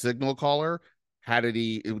as a signal caller, did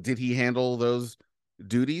he handle those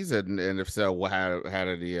duties? And if so, how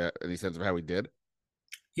did he? Any sense of how he did?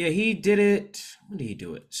 Yeah, he did it. When did he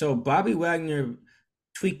do it? So Bobby Wagner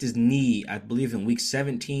tweaked his knee, I believe, in week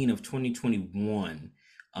 17 of 2021.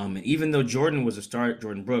 And even though Jordan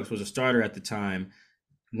Brooks was a starter at the time,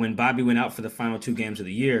 when Bobby went out for the final 2 games of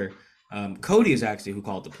the year, Cody is actually who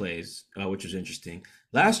called the plays, which was interesting.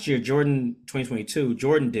 Last year, 2022,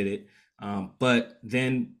 Jordan did it. But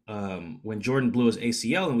then when Jordan blew his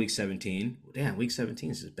ACL in week 17, week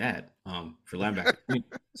 17 is bad for linebacker.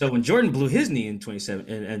 So when Jordan blew his knee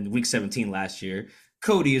in week 17 last year,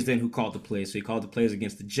 Cody is then who called the plays. So he called the plays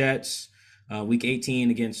against the Jets, week 18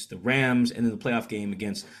 against the Rams, and then the playoff game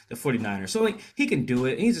against the 49ers. So he can do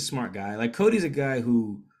it. And he's a smart guy. Like, Cody's a guy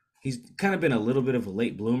who he's kind of been a little bit of a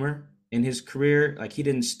late bloomer in his career. Like, I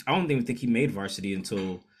don't even think he made varsity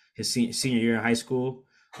until his senior year in high school.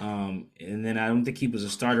 And then I don't think he was a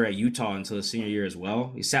starter at Utah until his senior year as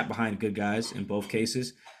well. He sat behind good guys in both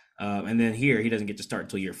cases. And then here, he doesn't get to start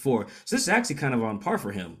until year 4. So this is actually kind of on par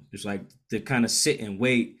for him. It's like to kind of sit and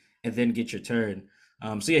wait and then get your turn.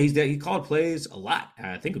 So yeah, he called plays a lot.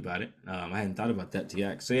 I think about it. I hadn't thought about that,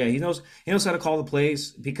 TX. So yeah, he knows how to call the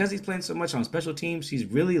plays. Because he's playing so much on special teams, he's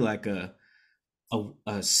really like a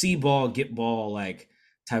see ball, get ball, like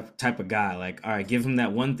type of guy. Like, all right, give him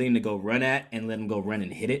that one thing to go run at and let him go run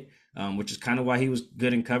and hit it, which is kind of why he was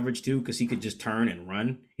good in coverage too, because he could just turn and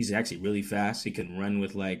run. He's actually really fast. He can run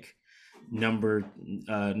with like number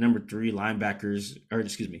 3 linebackers, or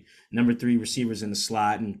excuse me, number 3 receivers in the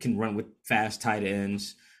slot, and can run with fast tight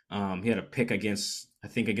ends. He had a pick against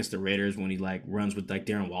the Raiders when he like runs with like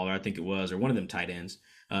Darren Waller, I think it was, or one of them tight ends,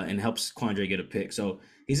 and helps Quandre get a pick. So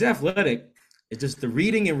he's athletic. It's just the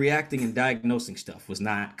reading and reacting and diagnosing stuff was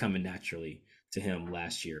not coming naturally to him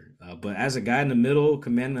last year. But as a guy in the middle,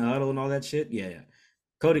 commanding the huddle and all that shit, yeah.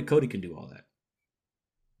 Cody can do all that.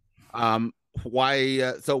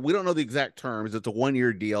 Why? So we don't know the exact terms. It's a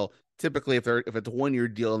 1-year deal. Typically, if it's a 1-year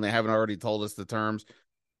deal and they haven't already told us the terms,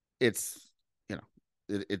 it's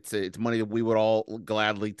it's money that we would all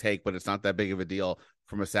gladly take, but it's not that big of a deal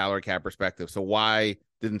from a salary cap perspective. So why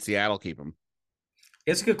didn't Seattle keep him?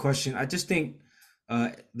 It's a good question. I just think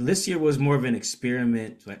this year was more of an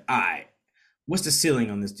experiment. Like, all right, what's the ceiling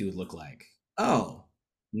on this dude look like? Oh,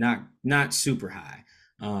 not super high,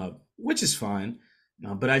 which is fine.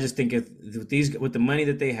 But I just think with the money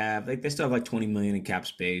that they have, like they still have like $20 million in cap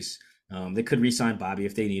space. They could re-sign Bobby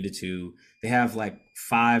if they needed to. They have like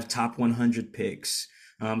 5 top 100 picks,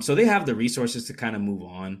 so they have the resources to kind of move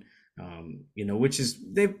on. Which is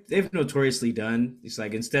they've notoriously done. It's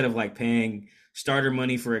like, instead of like paying starter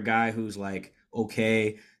money for a guy who's like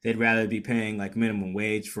okay, they'd rather be paying like minimum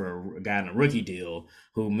wage for a guy on a rookie deal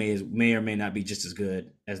who may or may not be just as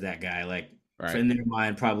good as that guy. Like, right. In their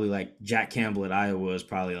mind, probably like Jack Campbell at Iowa is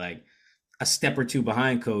probably like a step or 2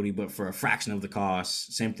 behind Cody, but for a fraction of the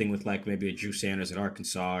cost. Same thing with like maybe a Drew Sanders at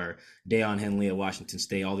Arkansas or Deion Henley at Washington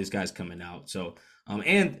State. All these guys coming out. So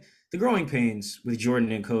and the growing pains with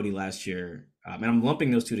Jordan and Cody last year, and I'm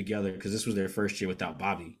lumping those two together because this was their first year without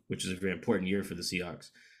Bobby, which is a very important year for the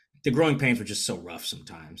Seahawks. The growing pains were just so rough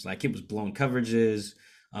sometimes. Like, it was blown coverages,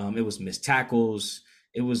 it was missed tackles,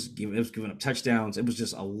 it was giving up touchdowns. It was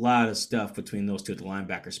just a lot of stuff between those two at the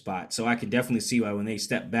linebacker spot. So I could definitely see why when they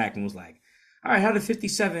stepped back and was like, all right, how did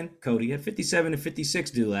 57, Cody, had 57 and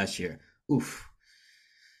 56 do last year? Oof.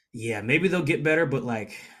 Yeah, maybe they'll get better, but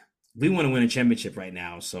like, we want to win a championship right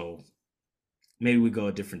now, so maybe we go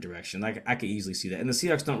a different direction. Like, I could easily see that. And the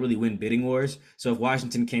Seahawks don't really win bidding wars, so if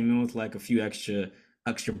Washington came in with like a few extra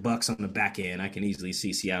bucks on the back end, I can easily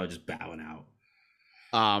see Seattle just bowing out.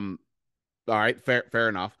 All right, fair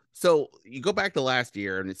enough. So you go back to last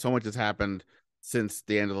year, and so much has happened since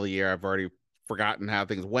the end of the year. I've already forgotten how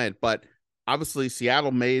things went, but obviously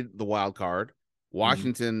Seattle made the wild card.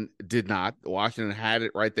 Washington did not. Washington had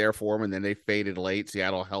it right there for them, and then they faded late.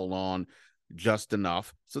 Seattle held on just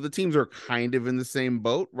enough. So the teams are kind of in the same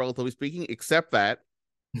boat, relatively speaking, except that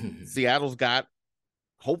Seattle's got,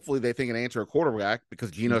 hopefully they think, an answer at quarterback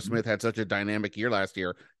because Geno Smith had such a dynamic year last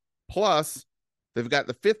year. Plus, they've got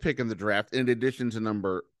the 5th pick in the draft in addition to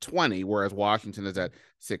number 20, whereas Washington is at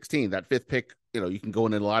 16. That 5th pick, you can go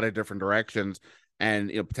in a lot of different directions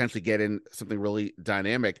and potentially get in something really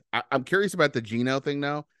dynamic. I'm curious about the Geno thing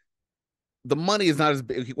now. The money is not as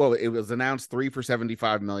big. Well, it was announced 3 for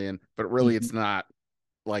 $75 million, but really it's not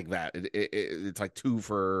like that. It's like 2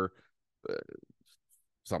 for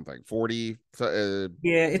something 40. Yeah,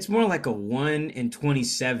 it's more like a 1 in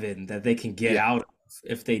 27 that they can get out of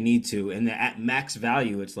if they need to, and at max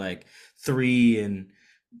value, it's like 3 in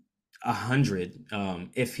 100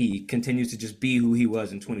 if he continues to just be who he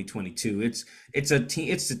was in 2022. It's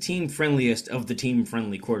the team friendliest of the team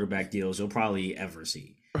friendly quarterback deals you'll probably ever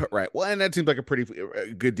see. Right. Well, and that seems like a pretty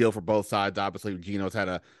good deal for both sides. Obviously, Geno's had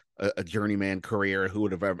a journeyman career. Who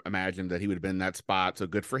would have ever imagined that he would have been in that spot? So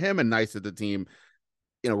good for him, and nice that the team,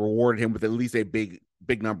 rewarded him with at least a big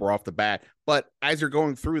number off the bat. But as you're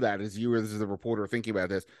going through that, as you as a reporter thinking about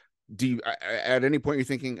this, do you at any point you're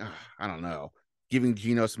thinking, I don't know, giving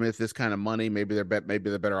Geno Smith this kind of money, maybe they're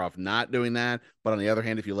better off not doing that. But on the other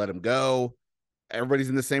hand, if you let him go, everybody's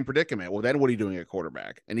in the same predicament. Well, then what are you doing at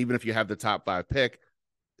quarterback? And even if you have the top 5 pick,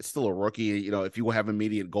 it's still a rookie. If you have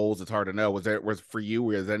immediate goals, it's hard to know. Was for you,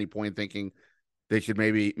 was at any point thinking they should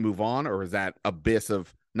maybe move on, or is that abyss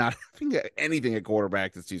of not having anything at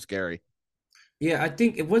quarterback that's too scary? Yeah, I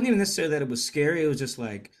think it wasn't even necessarily that it was scary. It was just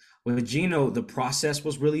like with Geno, the process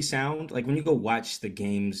was really sound. Like when you go watch the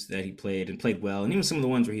games that he played and played well, and even some of the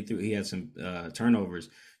ones where he had some turnovers,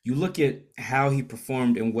 you look at how he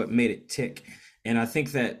performed and what made it tick. And I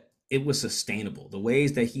think that it was sustainable. The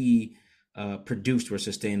ways that he produced were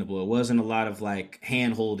sustainable. It wasn't a lot of like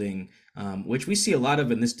hand holding, which we see a lot of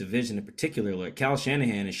in this division in particular. Like Kyle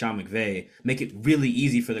Shanahan and Sean McVay make it really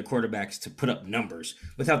easy for their quarterbacks to put up numbers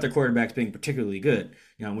without their quarterbacks being particularly good.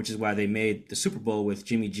 Which is why they made the Super Bowl with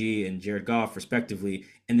Jimmy G and Jared Goff respectively,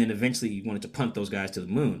 and then eventually you wanted to punt those guys to the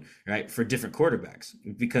moon, right? For different quarterbacks,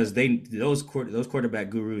 because those quarterback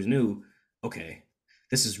gurus knew, okay,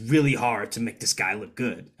 this is really hard to make this guy look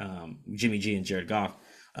good. Jimmy G and Jared Goff.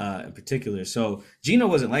 In particular. So Geno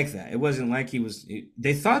wasn't like that. It wasn't like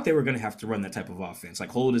they thought they were going to have to run that type of offense, like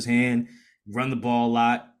hold his hand, run the ball a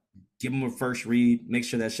lot, give him a first read, make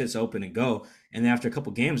sure that shit's open and go. And then after a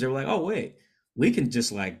couple games, they were like, oh, wait, we can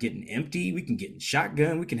just like get an empty, we can get in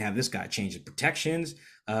shotgun, we can have this guy changing protections,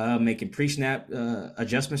 making pre-snap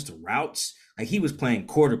adjustments to routes. Like he was playing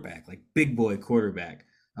quarterback, like big boy quarterback.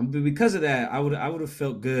 But because of that, I would have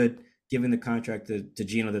felt good giving the contract to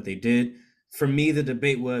Geno that they did. For me, the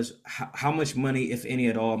debate was how much money, if any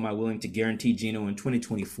at all, am I willing to guarantee Geno in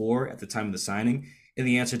 2024 at the time of the signing? And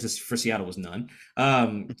the answer for Seattle was none.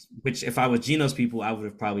 Which, if I was Geno's people, I would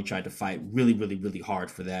have probably tried to fight really, really, really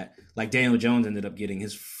hard for that. Like Daniel Jones ended up getting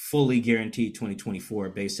his fully guaranteed 2024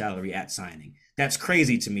 base salary at signing. That's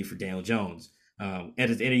crazy to me for Daniel Jones. At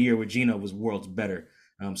a year where Geno was worlds better.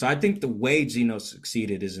 So I think the way Geno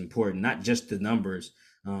succeeded is important, not just the numbers.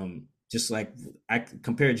 Just like I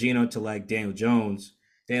compare Geno to like Daniel Jones.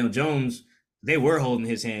 Daniel Jones, they were holding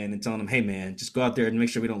his hand and telling him, hey, man, just go out there and make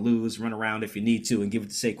sure we don't lose, run around if you need to, and give it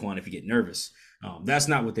to Saquon if you get nervous. That's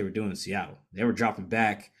not what they were doing in Seattle. They were dropping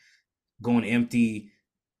back, going empty,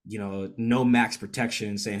 no max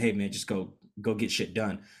protection, saying, hey, man, just go get shit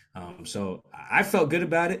done. So I felt good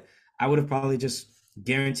about it. I would have probably just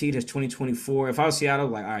guaranteed his 2024. If I was Seattle,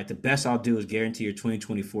 like, all right, the best I'll do is guarantee your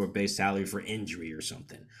 2024 base salary for injury or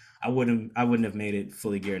something. I wouldn't have made it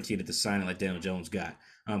fully guaranteed at the signing like Daniel Jones got,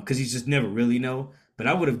 because you just never really know. But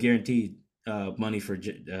I would have guaranteed money for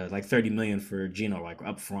like $30 million for Geno, like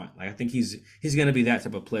up front. Like I think he's going to be that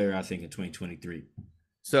type of player. I think in 2023.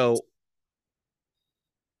 So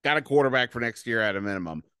got a quarterback for next year at a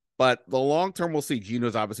minimum, but the long term we'll see.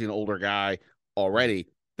 Geno's obviously an older guy already.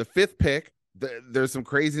 The 5th pick. There's some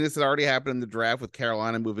craziness that already happened in the draft with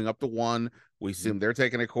Carolina moving up to 1. We assume they're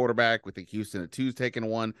taking a quarterback. We think Houston at 2 is taking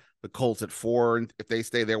 1. The Colts at 4, and if they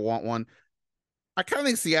stay there, want 1. I kind of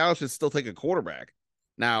think Seattle should still take a quarterback.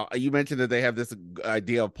 Now, you mentioned that they have this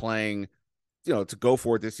idea of playing, to go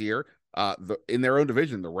for it this year. In their own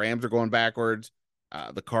division, the Rams are going backwards.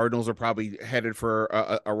 The Cardinals are probably headed for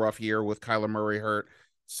a rough year with Kyler Murray hurt.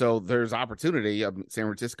 So there's opportunity. San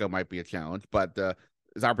Francisco might be a challenge, but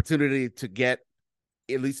there's opportunity to get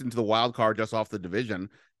at least into the wild card just off the division.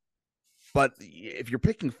 But if you're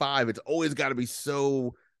picking 5, it's always got to be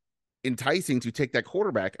so enticing to take that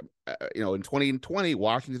quarterback. In 2020,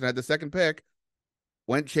 Washington had the second pick,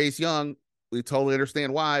 went Chase Young. We totally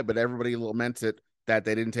understand why, but everybody laments it that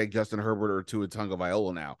they didn't take Justin Herbert or Tua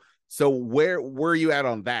Tagovailoa now. So where are you at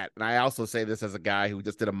on that? And I also say this as a guy who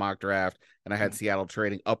just did a mock draft, and I had Seattle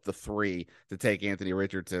trading up the 3 to take Anthony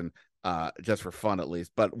Richardson, just for fun at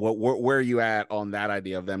least. But where are you at on that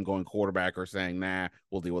idea of them going quarterback or saying, nah,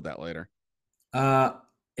 we'll deal with that later?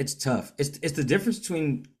 It's tough. It's the difference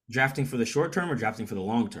between drafting for the short term or drafting for the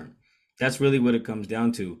long term. That's really what it comes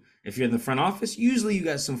down to. If you're in the front office, usually you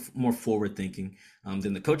got some more forward thinking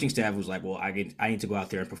than the coaching staff was like, well, I need to go out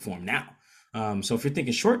there and perform now. So if you're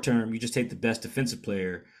thinking short term, you just take the best defensive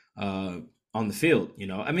player on the field.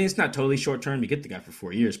 I mean, it's not totally short term. You get the guy for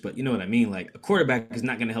 4 years, but you know what I mean? Like, a quarterback is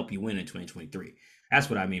not going to help you win in 2023. That's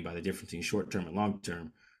what I mean by the difference between short term and long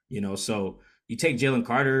term. So you take Jalen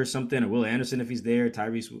Carter or something, or Will Anderson if he's there,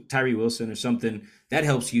 Tyree Wilson or something. That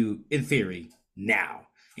helps you in theory now.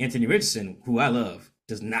 Anthony Richardson, who I love,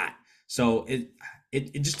 does not. So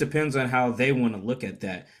it just depends on how they want to look at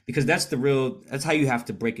that, because that's how you have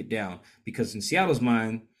to break it down. Because in Seattle's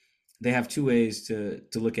mind, they have two ways to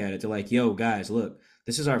look at it. They're like, yo, guys, look,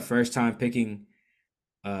 this is our first time picking.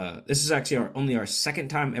 This is actually only our second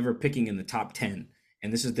time ever picking in the top 10.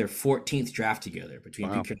 And this is their 14th draft together between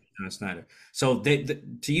Pete Carroll and John Snyder. So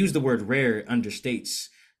to use the word rare understates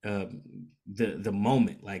the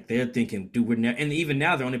moment. Like, they're thinking, dude, and even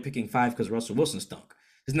now they're only picking 5 because Russell Wilson stunk.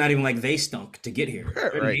 It's not even like they stunk to get here.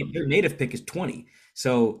 Right. Their native pick is 20.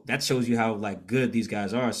 So that shows you how good these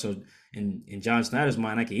guys are. So in John Snyder's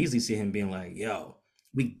mind, I can easily see him being like, yo,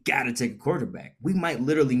 we got to take a quarterback. We might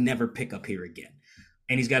literally never pick up here again.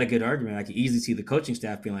 And he's got a good argument. I can easily see the coaching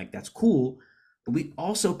staff being like, that's cool, but we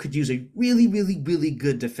also could use a really, really, really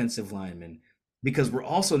good defensive lineman, because we're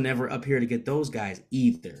also never up here to get those guys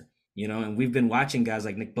either. And we've been watching guys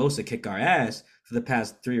like Nick Bosa kick our ass for the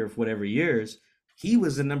past 3 or whatever years. He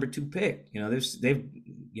was the number 2 pick.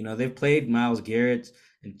 They've played Myles Garrett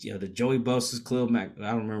and the Joey Bosa's, Khalil Mack.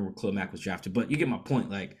 I don't remember where Khalil Mack was drafted, but you get my point.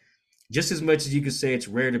 Like, just as much as you could say it's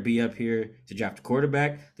rare to be up here to draft a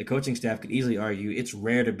quarterback, the coaching staff could easily argue it's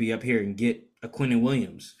rare to be up here and get a Quinnen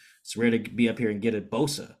Williams. It's rare to be up here and get a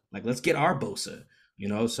Bosa. Like, let's get our Bosa.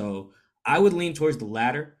 So I would lean towards the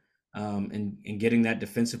latter, and getting that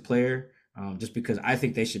defensive player, just because I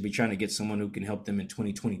think they should be trying to get someone who can help them in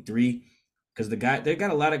 2023. Because they've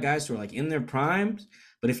got a lot of guys who are like in their primes,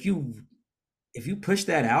 but if you push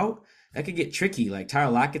that out, that could get tricky. Like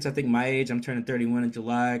Tyler Lockett's, I think, my age. I'm turning 31 in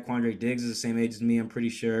July. Quandre Diggs is the same age as me, I'm pretty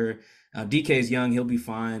sure. DK is young, he'll be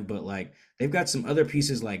fine, but they've got some other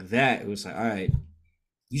pieces like that. It was like, all right,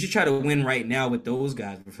 you should try to win right now with those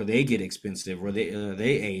guys before they get expensive or they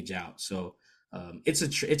age out. So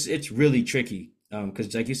it's really tricky,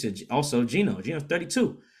 because like you said, also Geno's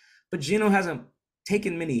 32, but Geno hasn't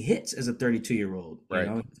taken many hits as a 32-year-old.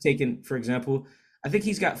 Right. Taken, for example, I think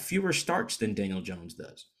he's got fewer starts than Daniel Jones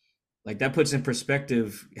does. Like, that puts in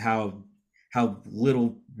perspective how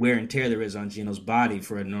little wear and tear there is on Geno's body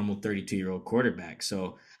for a normal 32-year-old quarterback.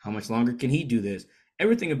 So how much longer can he do this?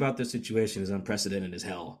 Everything about this situation is unprecedented as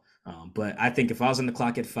hell. But I think if I was on the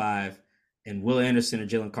clock at 5 and Will Anderson or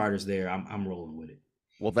Jalen Carter's there, I'm rolling with it.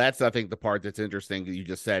 Well, that's, I think, the part that's interesting that you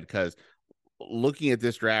just said, because looking at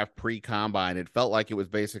this draft pre-combine, it felt like it was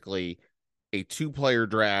basically a 2-player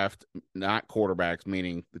draft, not quarterbacks,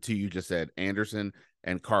 meaning the 2 you just said, Anderson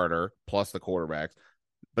and Carter, plus the quarterbacks.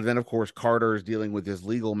 But then, of course, Carter is dealing with this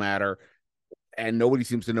legal matter, and nobody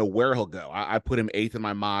seems to know where he'll go. I put him 8th in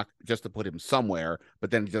my mock just to put him somewhere,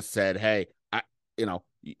 but then just said, hey,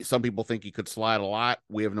 some people think he could slide a lot.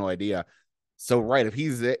 We have no idea. So, right, if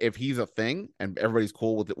he's a thing and everybody's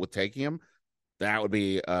cool with it, with taking him, that would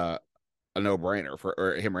be a no-brainer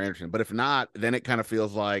for him or Anderson. But if not, then it kind of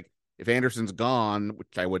feels like if Anderson's gone,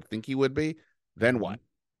 which I would think he would be, then what?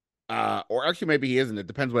 Or actually, maybe he isn't. It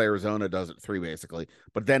depends what Arizona does at 3, basically.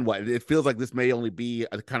 But then what? It feels like this may only be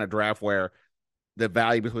a kind of draft where the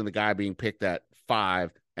value between the guy being picked at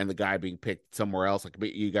 5 and the guy being picked somewhere else, like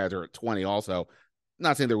you guys are at 20 also. I'm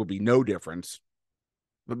not saying there would be no difference,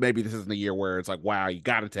 but maybe this isn't a year where it's like, wow, you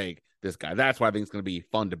got to take this guy. That's why I think it's going to be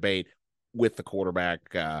fun debate with the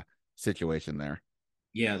quarterback situation there.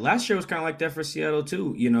 Yeah, last year was kind of like that for Seattle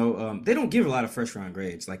too. They don't give a lot of first-round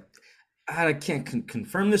grades. Like, I can't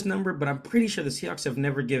confirm this number, but I'm pretty sure the Seahawks have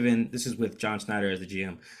never given, this is with John Snyder as the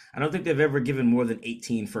GM, I don't think they've ever given more than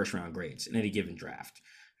 18 first-round grades in any given draft,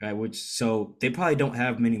 right? So they probably don't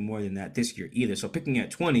have many more than that this year either. So picking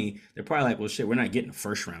at 20, they're probably like, well, shit, we're not getting a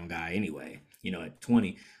first-round guy anyway, at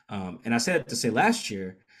 20. And I said to say last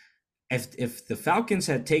year, if the Falcons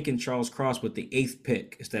had taken Charles Cross with the 8th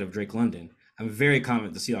pick instead of Drake London, I'm very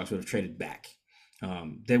confident the Seahawks would have traded back.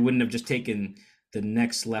 They wouldn't have just taken the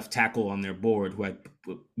next left tackle on their board, who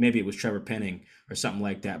maybe it was Trevor Penning or something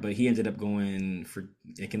like that, but he ended up going for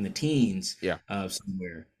like in the teens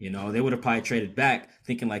somewhere. They would have probably traded back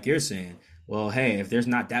thinking like you're saying, well, hey, if there's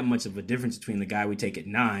not that much of a difference between the guy we take at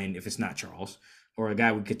 9, if it's not Charles, or a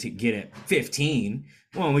guy we could get at 15,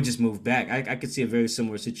 well, we just move back. I could see a very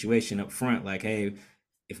similar situation up front. Like, hey,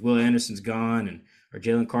 if Will Anderson's gone or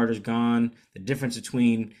Jalen Carter's gone, the difference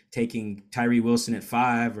between taking Tyree Wilson at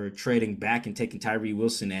 5 or trading back and taking Tyree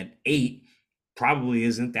Wilson at 8 probably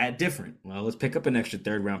isn't that different. Well, let's pick up an extra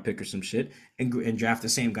 3rd round pick or some shit and draft the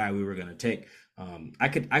same guy we were going to take. I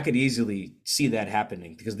could easily see that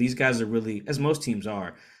happening because these guys are really, as most teams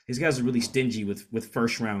are, these guys are really stingy with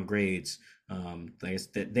 1st round grades. Like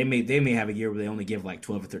they may have a year where they only give like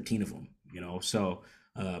 12 or 13 of them, So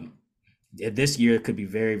this year it could be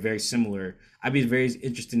very, very similar. I'd be very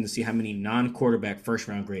interested to see how many non-quarterback 1st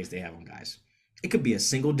round grades they have on guys. It could be a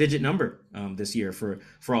single-digit number this year for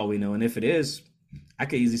all we know, and if it is, I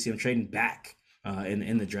could easily see them trading back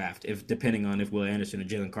in the draft, depending on if Will Anderson and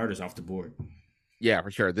Jalen Carter's off the board. Yeah,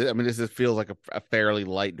 for sure. This just feels like a fairly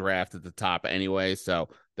light draft at the top anyway, so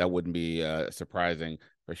that wouldn't be surprising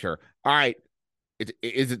for sure. All right.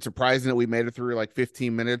 Is it surprising that we made it through like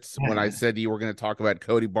 15 minutes when I said you were going to talk about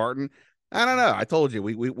Cody Barton? I don't know. I told you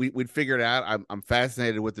we'd figure it out. I'm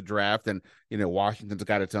fascinated with the draft, and Washington's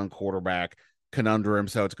got its own quarterback conundrum,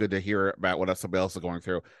 so it's good to hear about what somebody else is going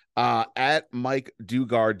through. At Mike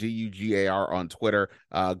Dugar, Dugar on Twitter.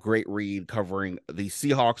 Great read covering the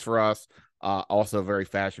Seahawks for us. Also very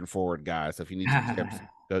fashion forward guy. So if you need some tips,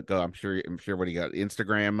 go. I'm sure. What do you got?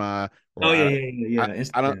 Instagram. Yeah.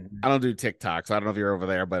 I don't do TikTok, so I don't know if you're over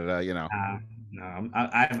there, but No,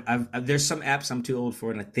 I've there's some apps I'm too old for,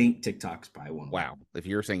 and I think TikTok's probably one. Wow, if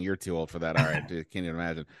you're saying you're too old for that, all right, dude, can't even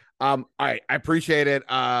imagine. All right, I appreciate it.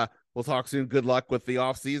 We'll talk soon. Good luck with the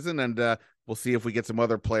off season, and we'll see if we get some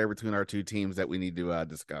other player between our two teams that we need to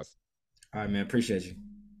discuss. All right, man, appreciate you.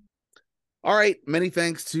 All right, many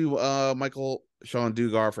thanks to Michael Sean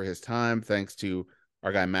Dugar for his time. Thanks to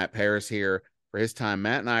our guy Matt Paris here for his time.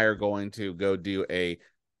 Matt and I are going to go do a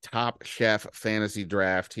Top Chef fantasy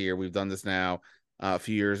draft here. We've done this now a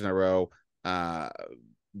few years in a row.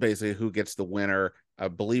 Basically, who gets the winner? I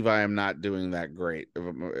believe I am not doing that great.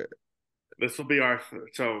 This will be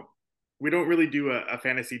so we don't really do a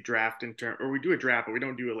fantasy draft or we do a draft, but we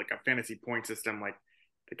don't do like a fantasy point system like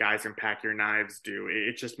the guys in Pack Your Knives do.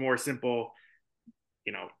 It's just more simple.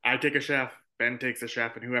 I take a chef, Ben takes a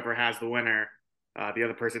chef, and whoever has the winner, the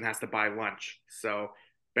other person has to buy lunch. So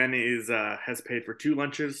Ben has paid for 2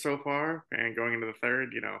 lunches so far, and going into the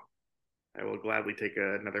 3rd, I will gladly take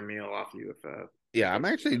another meal off you. Yeah, I'm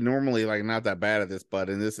actually normally like not that bad at this, but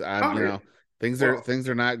in this, things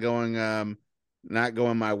are not going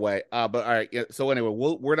my way. But all right, yeah. So anyway,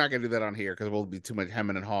 we're not gonna do that on here because we'll be too much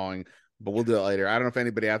hemming and hawing. But we'll do it later. I don't know if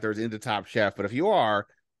anybody out there is into Top Chef, but if you are,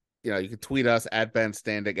 you can tweet us at Ben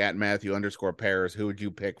Standig, at Matthew_Paris. Who would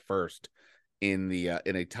you pick first in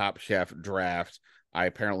a Top Chef draft? I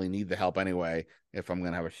apparently need the help anyway if I'm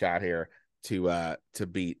gonna have a shot here to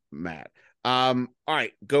beat Matt. All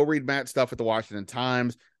right, go read Matt's stuff at the Washington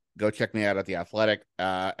Times. Go check me out at The Athletic,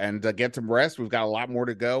 and get some rest. We've got a lot more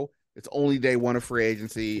to go. It's only day 1 of free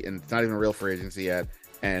agency, and it's not even real free agency yet,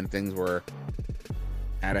 and things were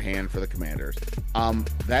out of hand for the Commanders.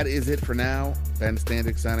 That is it for now. Ben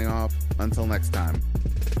Standig signing off. Until next time,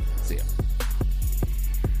 see ya.